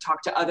journaling, to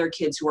talk to other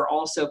kids who are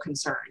also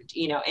concerned,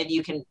 and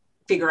you can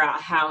figure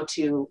out how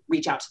to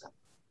reach out to them.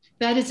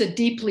 That is a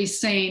deeply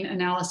sane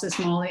analysis,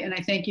 Molly, and I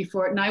thank you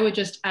for it. And I would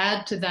just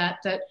add to that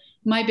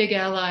my big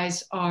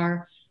allies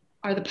are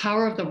the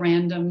power of the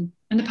random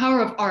and the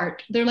power of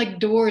art. They're like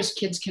doors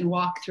kids can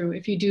walk through.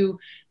 If you do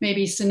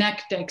maybe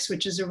synectics,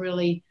 which is a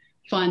really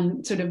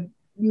fun sort of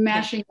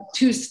mashing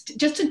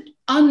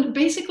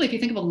basically, if you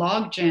think of a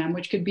log jam,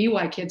 which could be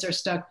why kids are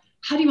stuck,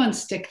 how do you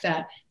unstick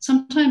that?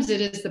 Sometimes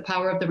it is the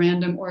power of the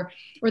random or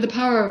the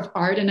power of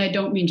art, and I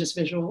don't mean just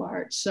visual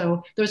art.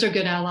 So those are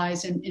good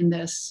allies in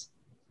this.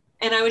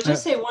 And I would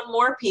just say one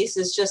more piece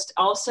is just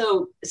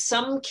also,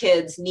 some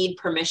kids need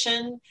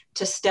permission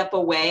to step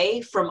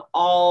away from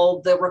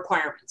all the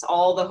requirements,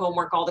 all the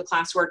homework, all the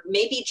classwork,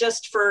 maybe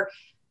just for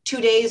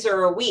 2 days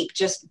or a week,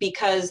 just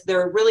because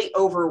they're really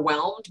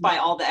overwhelmed by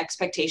all the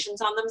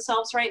expectations on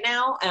themselves right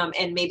now,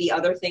 and maybe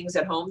other things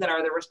at home that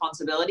are their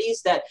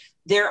responsibilities that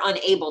they're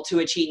unable to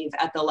achieve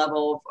at the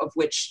level of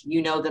which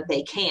that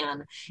they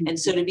can. And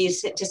so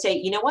to say,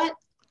 you know what,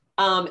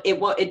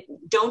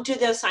 don't do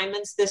the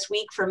assignments this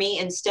week for me.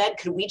 Instead,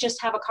 could we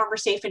just have a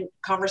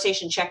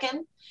conversation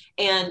check-in,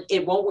 and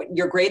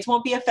your grades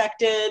won't be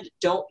affected.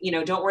 Don't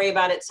worry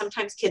about it.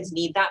 Sometimes kids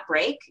need that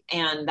break,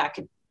 and that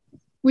could.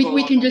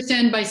 We can just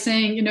end by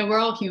saying, we're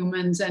all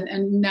humans,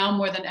 and now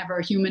more than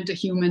ever, human to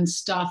human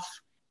stuff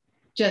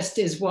just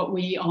is what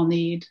we all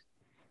need.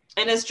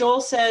 And as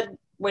Joel said,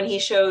 when he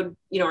showed,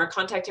 our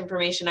contact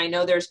information, I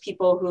know there's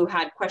people who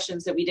had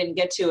questions that we didn't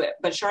get to it,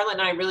 but Charlotte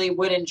and I really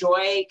would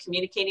enjoy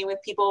communicating with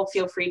people.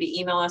 Feel free to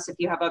email us if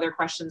you have other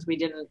questions we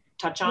didn't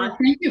touch on. Well,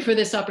 thank you for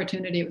this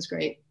opportunity. It was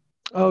great.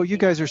 Oh, you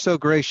guys are so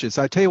gracious.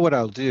 I tell you what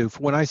I'll do.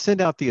 When I send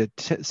out the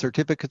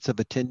certificates of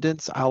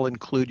attendance, I'll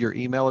include your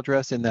email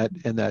address in that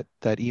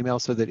email,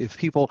 so that if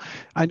people,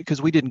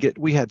 because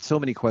we had so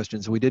many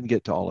questions, we didn't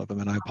get to all of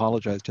them, and I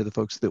apologize to the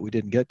folks that we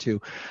didn't get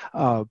to.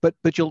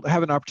 But you'll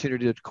have an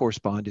opportunity to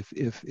correspond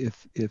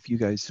if you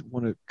guys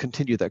want to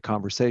continue that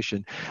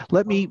conversation.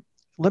 Let me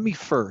let me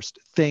first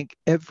thank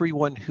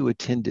everyone who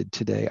attended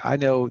today. I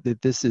know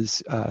that this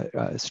is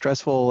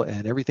stressful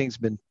and everything's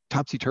been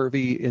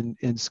topsy-turvy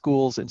in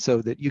schools, and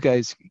so that you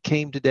guys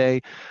came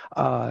today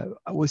I'm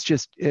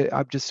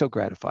just so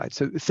gratified.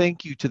 So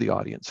thank you to the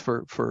audience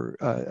for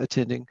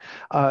attending.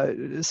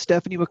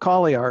 Stephanie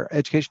McCauley, our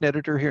education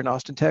editor here in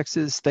Austin,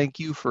 Texas, thank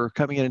you for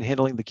coming in and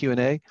handling the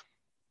Q&A.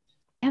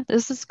 Yeah,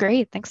 this is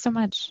great. Thanks so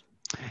much.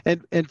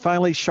 And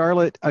finally,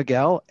 Charlotte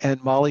Agell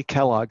and Molly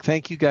Kellogg,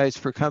 thank you guys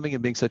for coming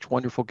and being such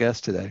wonderful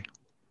guests today.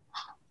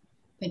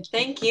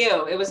 Thank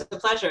you. It was a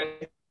pleasure.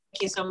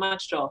 Thank you so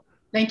much, Joel.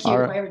 Thank you.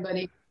 Bye,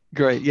 everybody.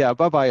 Great. Yeah.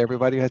 Bye-bye,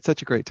 everybody. I had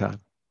such a great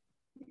time.